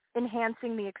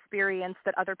enhancing the experience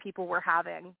that other people were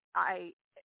having,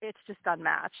 it's just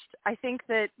unmatched. I think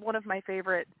that one of my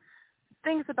favorite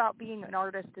things about being an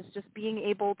artist is just being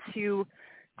able to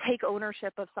take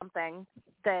ownership of something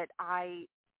that I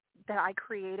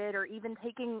created, or even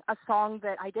taking a song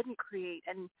that I didn't create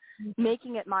and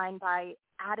making it mine by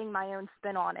adding my own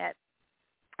spin on it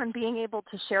and being able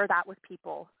to share that with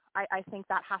people. I think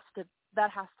that has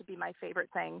to be my favorite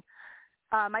thing.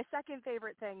 My second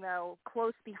favorite thing, though,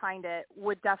 close behind it,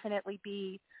 would definitely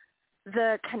be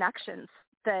the connections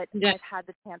that I've had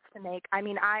the chance to make. I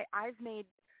mean, I've made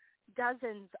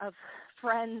dozens of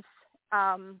friends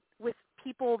with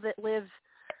people that live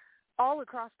all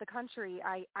across the country.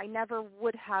 I never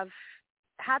would have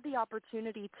had the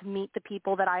opportunity to meet the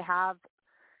people that I have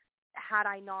had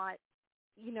I not,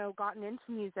 gotten into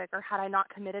music, or had I not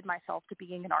committed myself to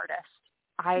being an artist.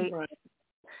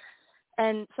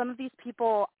 And some of these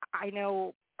people I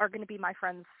know are going to be my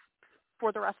friends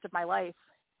for the rest of my life.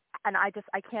 And I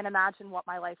can't imagine what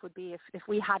my life would be if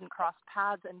we hadn't crossed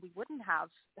paths, and we wouldn't have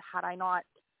had I not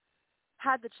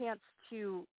had the chance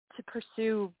to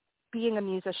pursue being a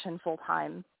musician full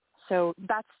time. So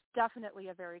that's definitely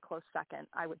a very close second,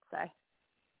 I would say.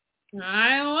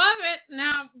 I love it.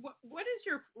 Now, what is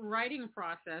your writing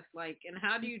process like, and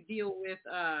how do you deal with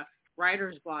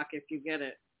writer's block if you get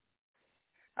it?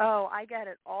 Oh, I get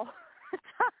it all the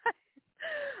time.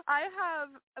 I have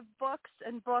books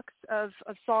and books of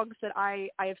songs that I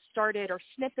have started, or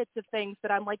snippets of things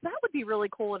that I'm like, that would be really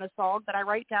cool in a song, that I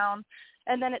write down,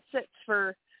 and then it sits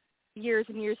for years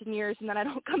and years and years, and then I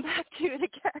don't come back to it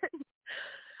again.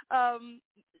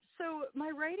 So my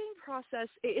writing process,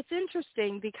 it's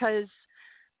interesting because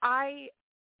I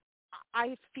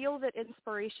feel that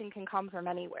inspiration can come from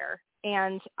anywhere,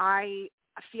 and I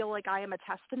feel like I am a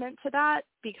testament to that,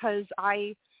 because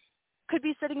I could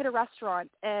be sitting at a restaurant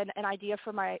and an idea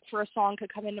for a song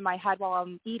could come into my head while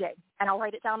I'm eating, and I'll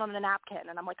write it down on a napkin,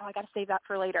 and I'm like, oh, I got to save that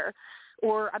for later.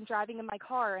 Or I'm driving in my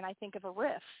car and I think of a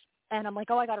riff, and I'm like,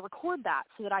 oh, I got to record that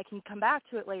so that I can come back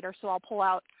to it later. So I'll pull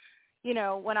out,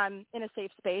 when I'm in a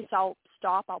safe space, I'll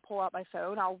stop, I'll pull out my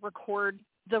phone, I'll record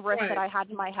the riff that I had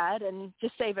in my head and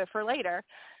just save it for later.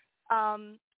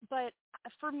 But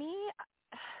for me,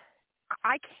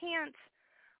 I can't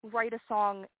write a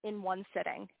song in one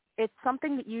sitting. It's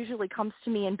something that usually comes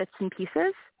to me in bits and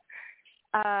pieces,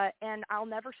 and I'll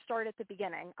never start at the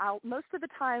beginning. Most of the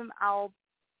time I'll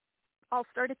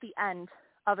start at the end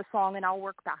of a song and I'll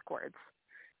work backwards.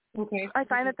 Okay. I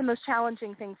find that the most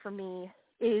challenging thing for me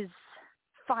is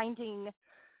finding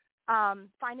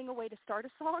a way to start a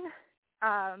song.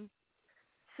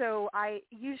 So I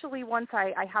usually, once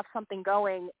I have something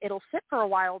going, it'll sit for a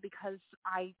while because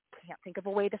I can't think of a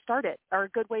way to start it, or a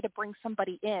good way to bring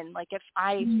somebody in. Like, if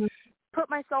I put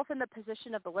myself in the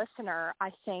position of the listener,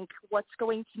 I think, what's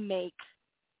going to make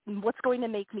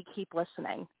me keep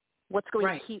listening? What's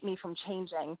going to keep me from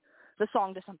changing the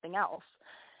song to something else?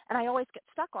 And I always get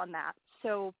stuck on that.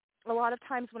 So a lot of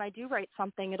times when I do write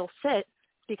something, it'll sit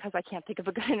because I can't think of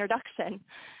a good introduction.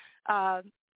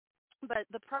 But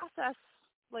the process,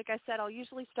 like I said, I'll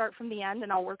usually start from the end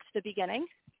and I'll work to the beginning,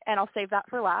 and I'll save that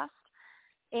for last.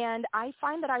 And I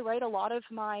find that I write a lot of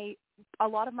my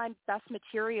best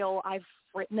material I've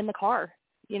written in the car.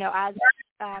 You know, as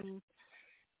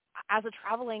a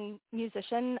traveling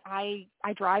musician, I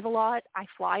drive a lot, I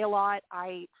fly a lot,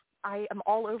 I am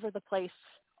all over the place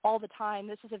all the time.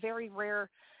 This is a very rare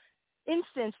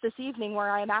instance this evening where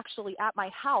I am actually at my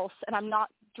house and I'm not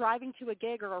driving to a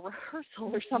gig or a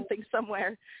rehearsal or something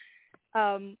somewhere.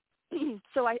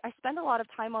 So I spend a lot of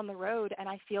time on the road, and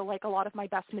I feel like a lot of my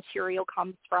best material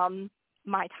comes from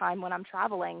my time when I'm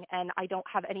traveling, and I don't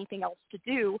have anything else to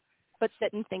do but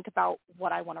sit and think about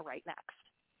what I want to write next.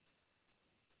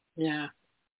 Yeah,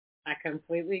 I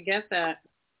completely get that.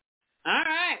 All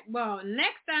right. Well,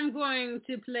 next I'm going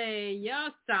to play your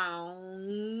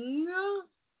song,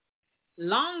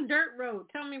 Long Dirt Road.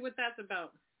 Tell me what that's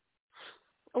about.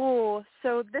 Oh,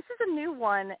 so this is a new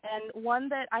one, and one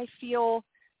that I feel,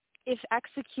 if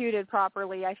executed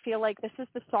properly, I feel like this is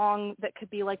the song that could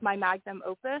be like my magnum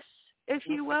opus, if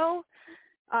you will.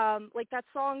 Like that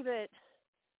song that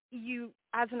you,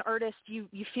 as an artist, you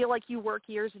feel like you work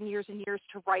years and years and years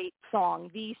to write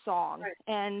the song. Right.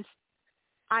 And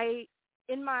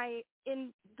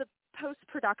in the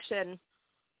post-production,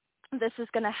 this is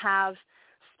going to have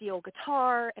steel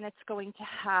guitar, and it's going to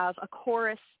have a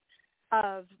chorus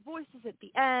of voices at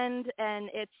the end, and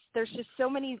there's just so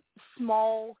many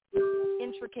small,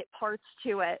 intricate parts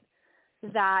to it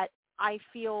that I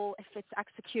feel if it's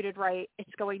executed right,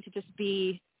 it's going to just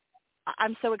be,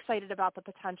 I'm so excited about the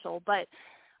potential. But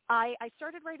I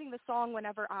started writing the song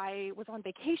whenever I was on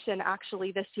vacation,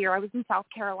 actually, this year. I was in South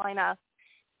Carolina,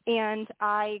 and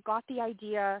I got the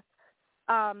idea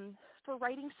for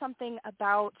writing something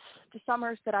about the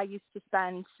summers that I used to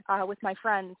spend with my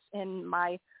friends in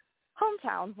my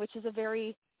hometown, which is a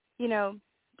very,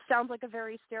 sounds like a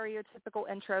very stereotypical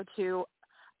intro to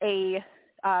a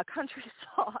country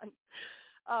song.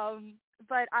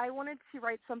 But I wanted to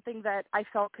write something that I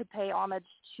felt could pay homage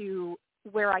to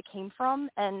where I came from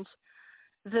and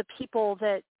the people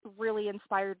that really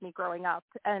inspired me growing up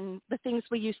and the things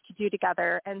we used to do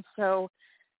together. And so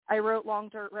I wrote Long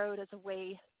Dirt Road as a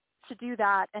way to do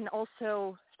that, and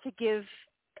also to give,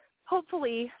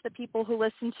 hopefully, the people who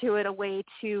listen to it a way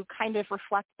to kind of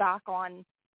reflect back on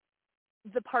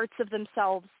the parts of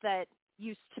themselves that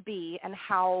used to be and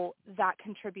how that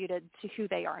contributed to who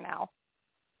they are now.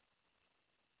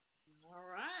 All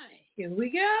right, here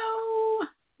we go.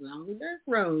 Long Dirt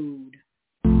Road.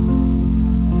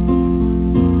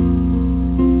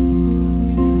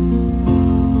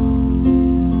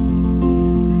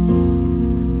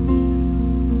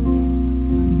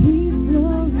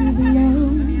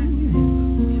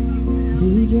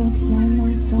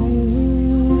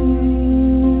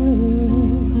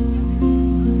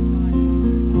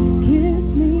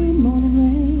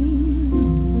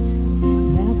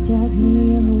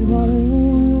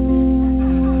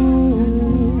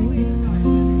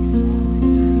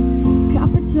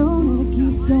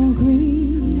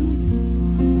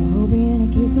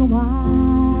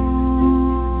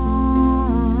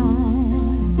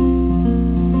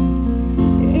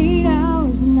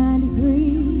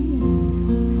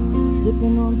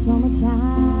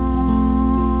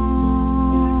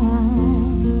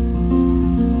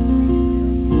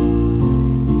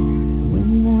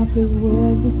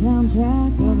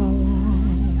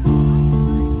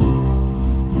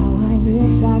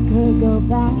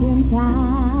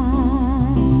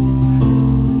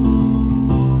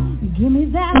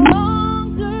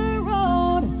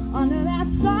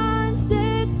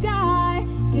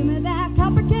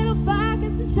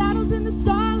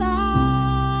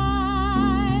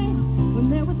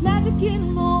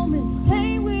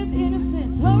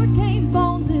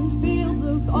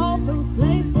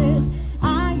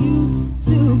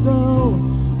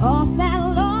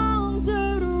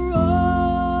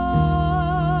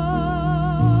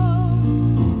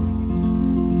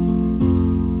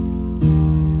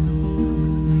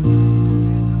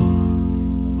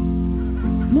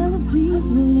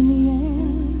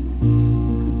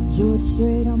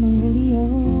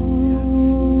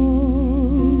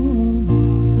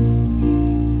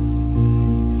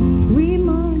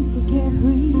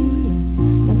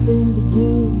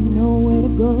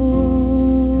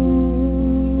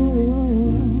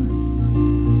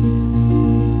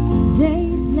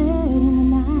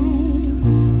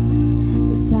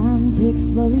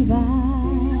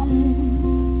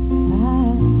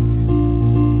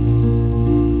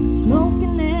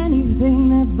 Smoking anything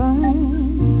that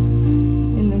burns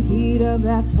in the heat of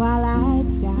that twilight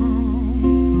sky.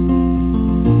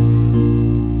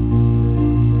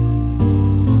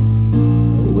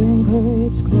 When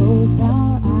courage closed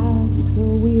our eyes, so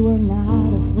we were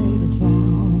not afraid to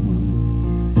drown.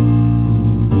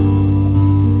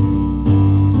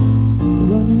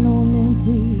 Running on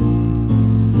empty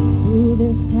through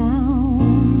this town.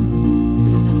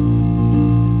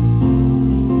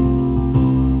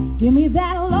 Give me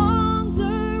that long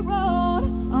dirt road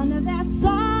under that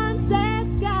sunset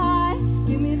sky.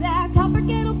 Give me that copper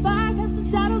kettle fire, cast the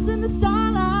shadows in the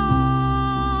starlight.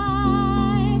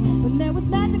 When there was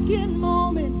magic in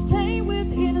moments, pain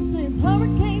with innocence,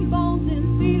 hurricane bones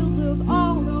in fields of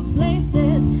all the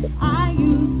places I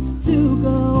used to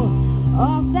go.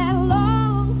 Off that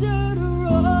long dirt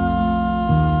road.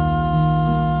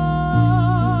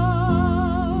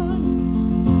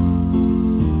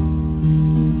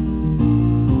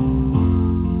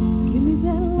 Give me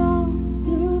that long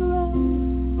dirt road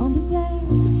under that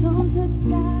sunset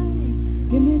sky.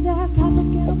 Give me that copper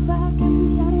kettle fire, cast the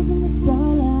shadows in the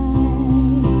starlight.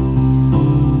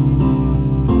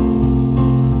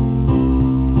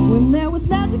 When there was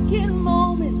magic in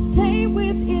moments, pain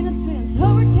with innocence,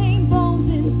 hurricane bones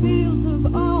in fields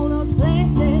of all the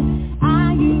places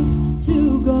I used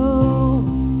to go.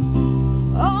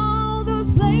 All those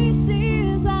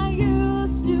places I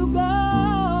used to go.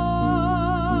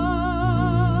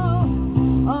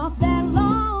 Off that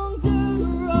long dirt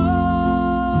road.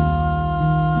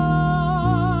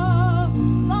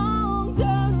 Long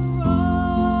dirt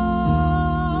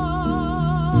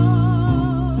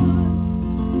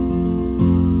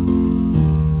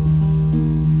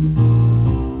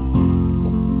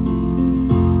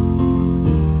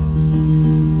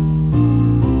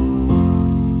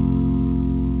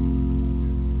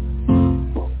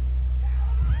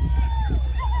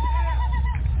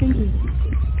Thank you.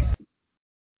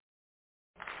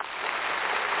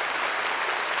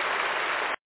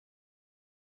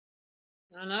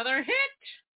 Another hit.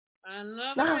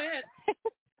 Another No. hit.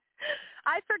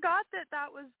 I forgot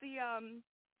that was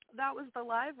the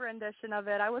live rendition of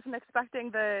it. I wasn't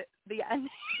expecting the ending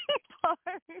part.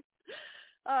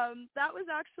 That was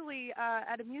actually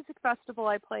at a music festival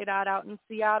I played at out in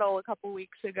Seattle a couple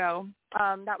weeks ago.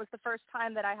 That was the first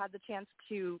time that I had the chance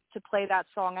to play that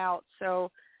song out.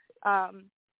 So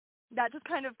that just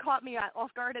kind of caught me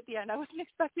off guard at the end. I wasn't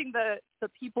expecting the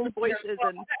people's voices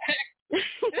and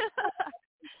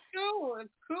Cool. It's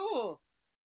cool.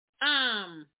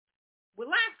 Well,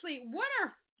 lastly, what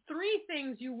are 3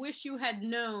 things you wish you had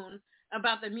known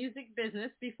about the music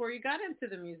business before you got into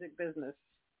the music business?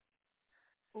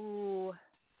 Ooh,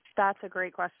 that's a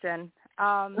great question.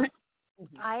 I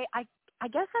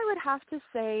guess I would have to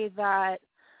say that,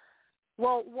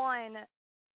 well, one,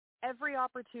 every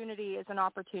opportunity is an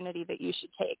opportunity that you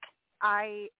should take.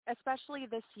 Especially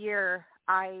this year,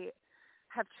 I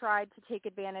have tried to take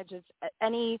advantage of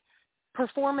any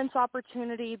performance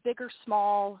opportunity, big or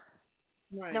small,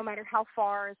 Right. no matter how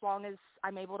far, as long as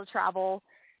I'm able to travel.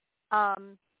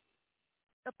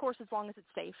 Of course, as long as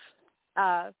it's safe.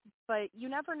 But you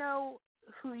never know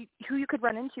who you could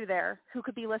run into there, who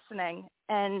could be listening.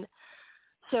 And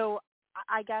so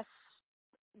I guess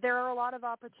there are a lot of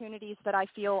opportunities that I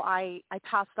feel I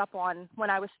passed up on when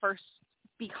I was first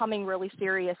becoming really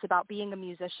serious about being a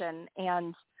musician.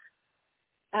 And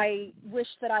I wish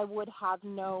that I would have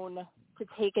known to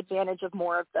take advantage of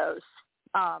more of those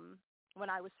when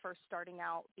I was first starting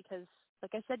out, because,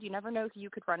 like I said, you never know who you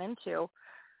could run into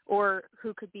or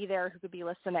who could be there, who could be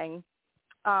listening.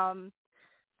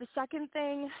 The second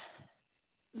thing,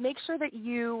 make sure that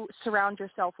you surround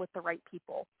yourself with the right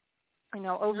people.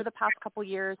 Over the past couple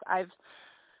years, I've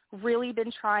really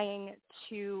been trying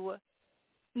to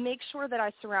make sure that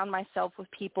I surround myself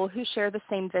with people who share the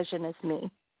same vision as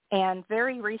me. And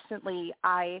very recently,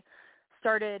 I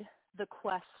started the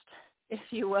quest, if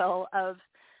you will, of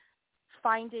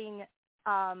finding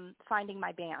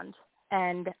my band.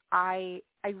 And I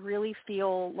really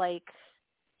feel like,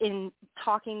 in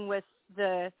talking with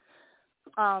that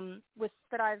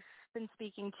I've been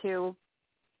speaking to,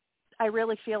 I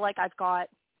really feel like I've got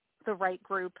the right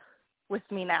group with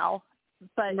me now.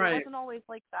 But Right. It wasn't always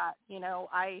like that.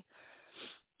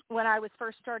 When I was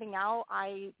first starting out,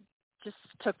 I just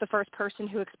took the first person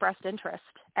who expressed interest,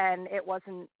 and it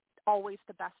wasn't always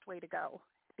the best way to go,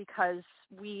 because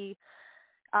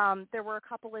there were a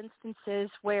couple instances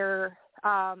where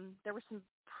there were some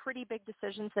pretty big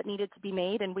decisions that needed to be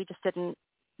made, and we just didn't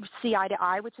see eye to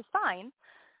eye, which is fine.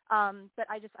 But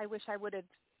I wish I would have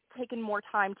taken more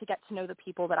time to get to know the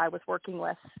people that I was working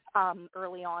with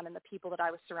early on, and the people that I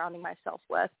was surrounding myself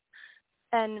with.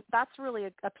 And that's really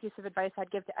a piece of advice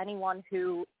I'd give to anyone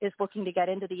who is looking to get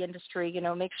into the industry.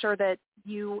 Make sure that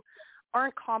you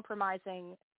aren't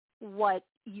compromising what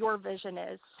your vision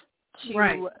is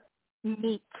to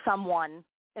meet someone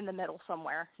in the middle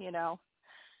somewhere, And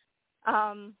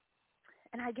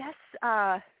I guess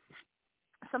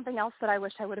something else that I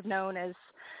wish I would have known is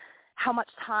how much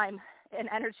time and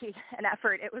energy and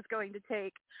effort it was going to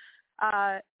take.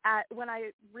 When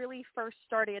I really first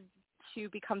started to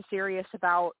become serious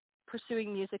about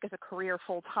pursuing music as a career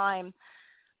full time,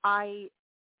 I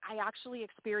actually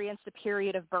experienced a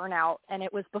period of burnout, and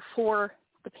it was before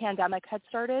the pandemic had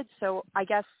started. So I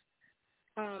guess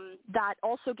that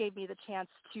also gave me the chance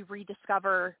to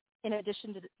rediscover, in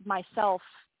addition to myself,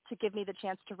 to give me the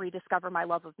chance to rediscover my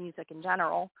love of music in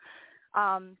general.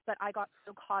 But I got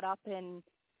so caught up in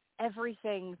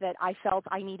everything that I felt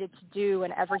I needed to do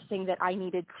and everything that I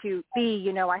needed to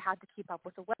be. I had to keep up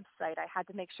with the website. I had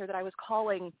to make sure that I was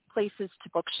calling places to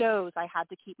book shows. I had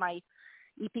to keep my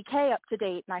EPK up to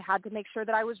date, and I had to make sure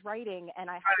that I was writing, and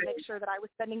I had to make sure that I was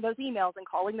sending those emails and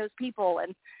calling those people.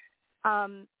 And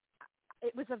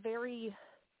it was a very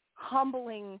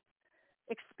humbling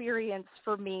experience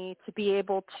for me to be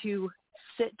able to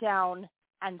sit down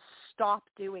and stop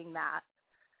doing that,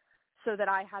 so that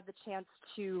I had the chance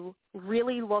to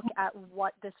really look at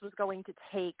what this was going to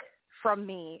take from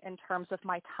me in terms of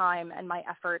my time and my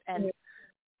effort, and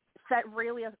set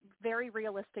really very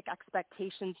realistic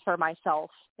expectations for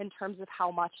myself in terms of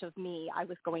how much of me I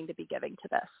was going to be giving to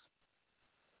this.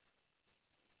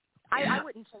 I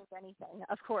wouldn't change anything,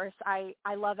 of course. I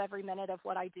love every minute of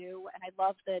what I do, and I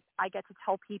love that I get to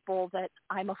tell people that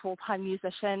I'm a full-time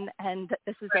musician and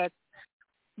that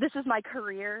this is my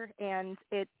career, and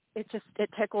it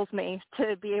tickles me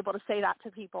to be able to say that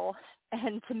to people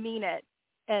and to mean it.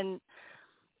 And,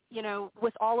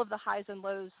 with all of the highs and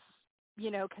lows,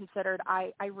 considered,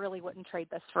 I really wouldn't trade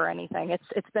this for anything.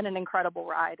 It's been an incredible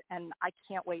ride, and I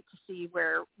can't wait to see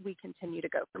where we continue to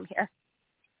go from here.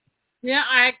 Yeah,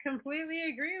 I completely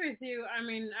agree with you. I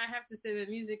mean, I have to say that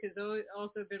music has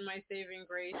also been my saving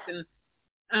grace, and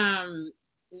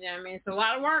yeah, I mean, it's a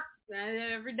lot of work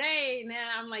every day.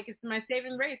 Now I'm like, it's my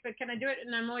saving grace, but can I do it?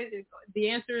 And the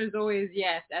answer is always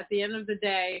yes. At the end of the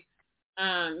day,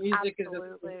 music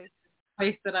Absolutely. is a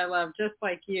place that I love, just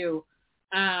like you.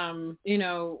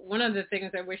 One of the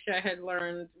things I wish I had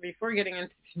learned before getting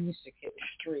into the music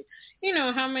industry,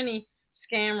 how many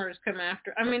scammers come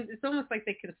after. I mean, it's almost like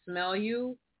they can smell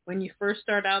you when you first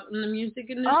start out in the music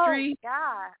industry. Oh,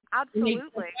 yeah,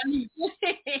 absolutely.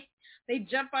 They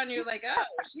jump on you like, oh,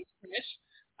 she's fish.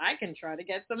 I can try to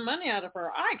get some money out of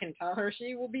her. I can tell her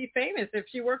she will be famous if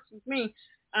she works with me.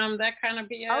 That kind of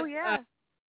BS. Oh, yeah.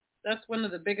 That's one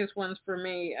of the biggest ones for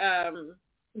me.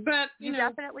 But you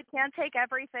definitely can't take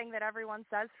everything that everyone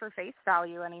says for face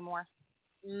value anymore.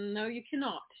 No, you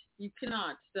cannot. You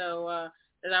cannot. So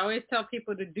and I always tell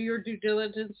people to do your due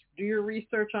diligence, do your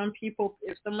research on people.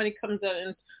 If somebody comes out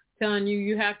and telling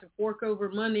you have to fork over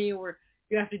money or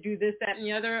you have to do this, that, and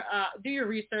the other, do your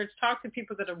research. Talk to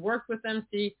people that have worked with them.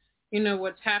 See,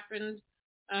 what's happened.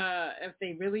 If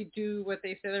they really do what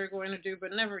they say they're going to do,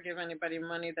 but never give anybody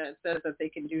money that says that they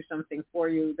can do something for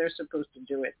you. They're supposed to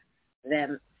do it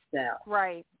themselves.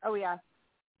 Right. Oh, yeah.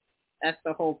 That's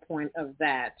the whole point of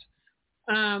that.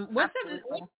 What's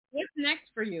next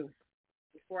for you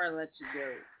before I let you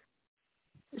go?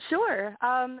 Sure.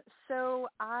 So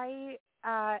I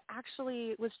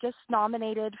actually was just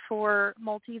nominated for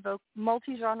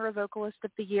multi-genre vocalist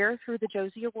of the year through the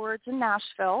Josie Awards in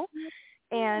Nashville.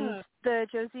 And the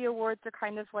Josie Awards are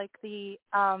kind of like the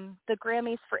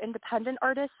Grammys for independent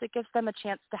artists. It gives them a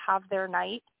chance to have their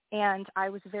night. And I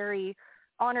was very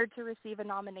honored to receive a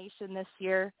nomination this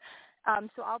year.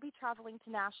 So I'll be traveling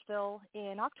to Nashville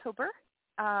in October.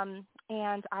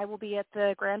 And I will be at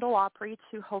the Grand Ole Opry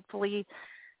to hopefully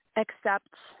accept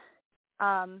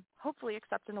an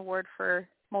award for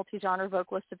multi-genre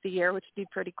vocalist of the year, which would be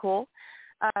pretty cool.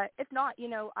 If not,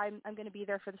 I'm going to be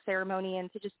there for the ceremony,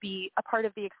 and to just be a part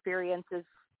of the experience is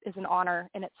an honor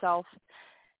in itself.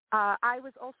 I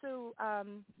was also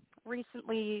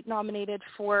recently nominated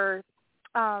for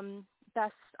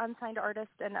Best Unsigned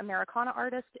Artist and Americana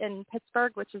Artist in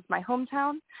Pittsburgh, which is my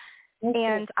hometown,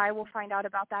 and I will find out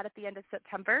about that at the end of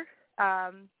September.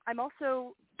 I'm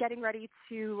also getting ready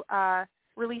to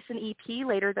release an EP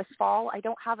later this fall. I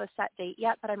don't have a set date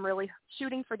yet, but I'm really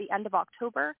shooting for the end of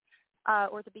October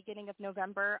or the beginning of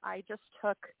November. I just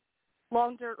took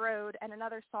Long Dirt Road and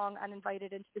another song,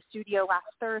 Uninvited, into the studio last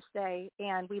Thursday,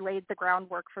 and we laid the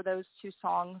groundwork for those two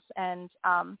songs. And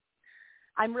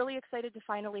I'm really excited to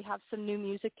finally have some new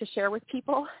music to share with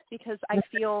people, because I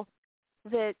feel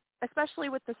that especially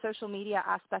with the social media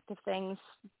aspect of things,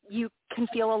 you can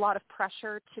feel a lot of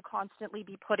pressure to constantly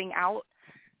be putting out.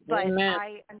 But Amen.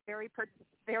 I am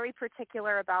very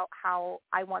particular about how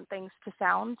I want things to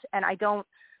sound, and I don't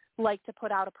like to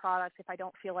put out a product if I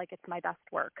don't feel like it's my best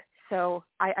work. So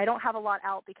I don't have a lot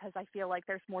out because I feel like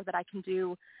there's more that I can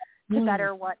do to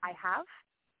better what I have.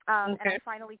 And I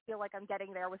finally feel like I'm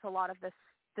getting there with a lot of this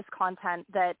content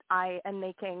that I am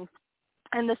making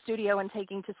in the studio and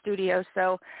taking to studio.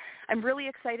 So I'm really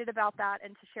excited about that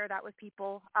and to share that with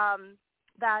people.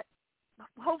 That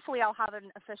hopefully I'll have an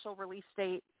official release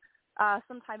date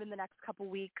sometime in the next couple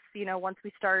weeks, once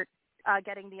we start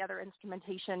getting the other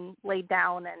instrumentation laid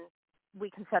down, and we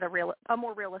can set a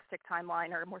more realistic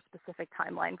timeline or a more specific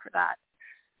timeline for that.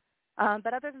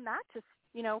 But other than that, just,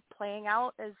 playing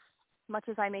out as much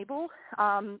as I'm able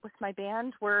with my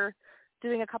band. We're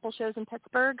doing a couple shows in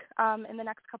Pittsburgh in the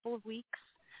next couple of weeks.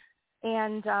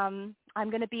 And I'm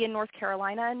going to be in North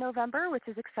Carolina in November, which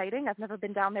is exciting. I've never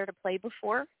been down there to play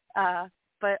before.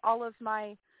 But all of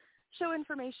my show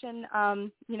information,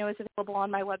 is available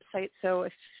on my website. So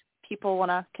if people want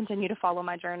to continue to follow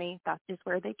my journey, that is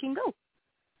where they can go.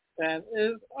 That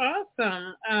is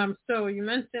awesome. So you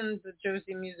mentioned the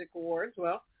Josie Music Awards.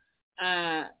 Well,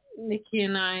 Nikki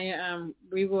and I,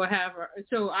 we will have,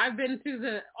 so I've been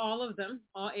to all of them,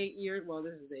 all 8 years. Well,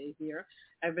 this is the 8th year.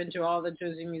 I've been to all the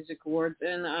Josie Music Awards,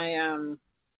 and I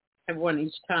have won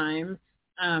each time.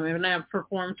 And I've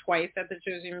performed twice at the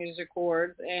Josie Music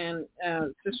Awards, and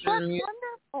Sisters in Music.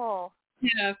 That's wonderful.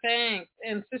 Yeah, thanks.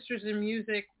 And Sisters in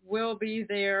Music will be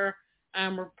there.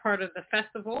 We're part of the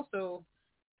festival, so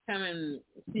come and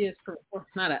see us perform.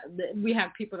 We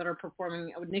have people that are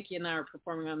performing. Nikki and I are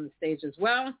performing on the stage as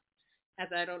well. As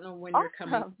I don't know when you're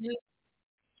coming.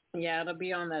 Yeah, it'll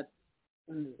be on that.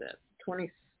 When is that?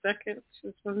 22nd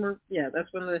is when we're. Yeah,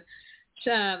 that's when the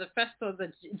festival,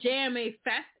 the JMA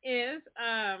Fest is.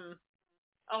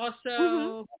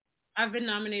 Also, I've been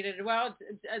nominated. Well,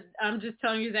 I'm just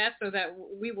telling you that so that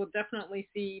we will definitely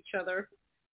see each other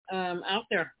out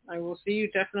there. I will see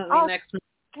you definitely next month.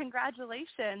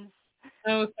 Congratulations.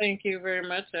 Oh, thank you very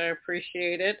much. I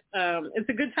appreciate it. It's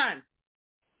a good time.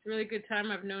 It's a really good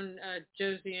time. I've known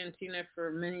Josie and Tina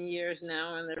for many years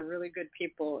now, and they're really good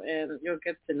people, and you'll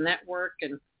get to network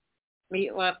and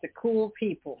meet lots of cool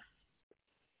people.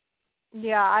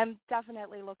 Yeah, I'm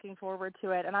definitely looking forward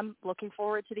to it, and I'm looking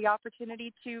forward to the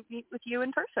opportunity to meet with you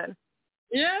in person.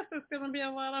 Yes, it's going to be a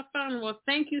lot of fun. Well,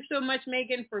 thank you so much,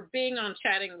 Megan, for being on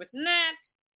Chatting with Nat.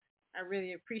 I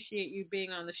really appreciate you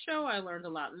being on the show. I learned a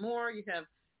lot more. You have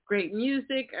great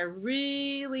music. I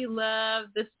really love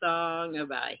the song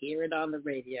about Hear It on the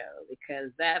Radio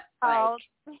because that's like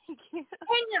thank you. In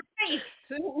your face.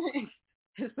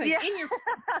 It's like in your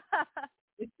face.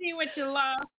 You see what you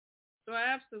lost. So I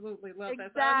absolutely love that.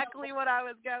 Exactly what I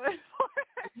was going for.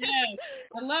 Yes,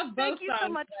 I love both songs. Thank you so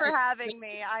much for having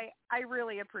me. I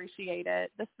really appreciate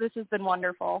it. This has been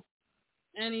wonderful.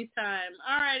 Anytime.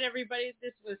 All right, everybody.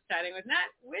 This was Chatting with Nat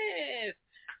with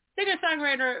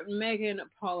singer-songwriter Megan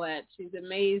Paullet. She's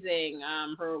amazing.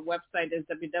 Her website is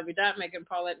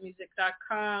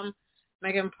www.meganpauletmusic.com.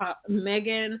 Megan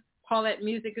Paullet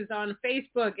Music is on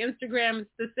Facebook, Instagram.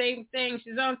 It's the same thing.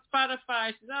 She's on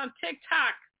Spotify. She's on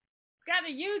TikTok. She's got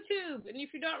a YouTube. And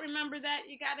if you don't remember that,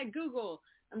 you got to Google.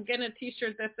 I'm getting a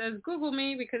T-shirt that says Google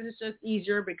me because it's just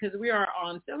easier because we are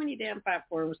on so many damn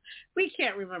platforms. We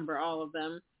can't remember all of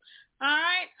them. All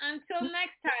right. Until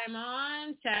next time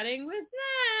on Chatting with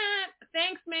Nat.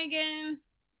 Thanks, Megan.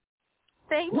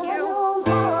 Thank you.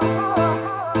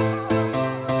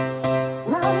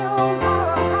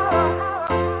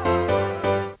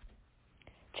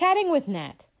 Chatting with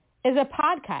Nat is a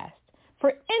podcast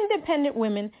for independent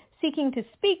women seeking to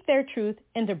speak their truth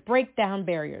and to break down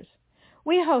barriers.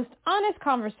 We host honest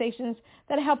conversations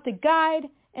that help to guide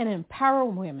and empower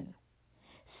women.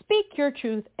 Speak your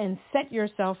truth and set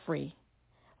yourself free.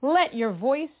 Let your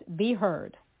voice be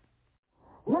heard.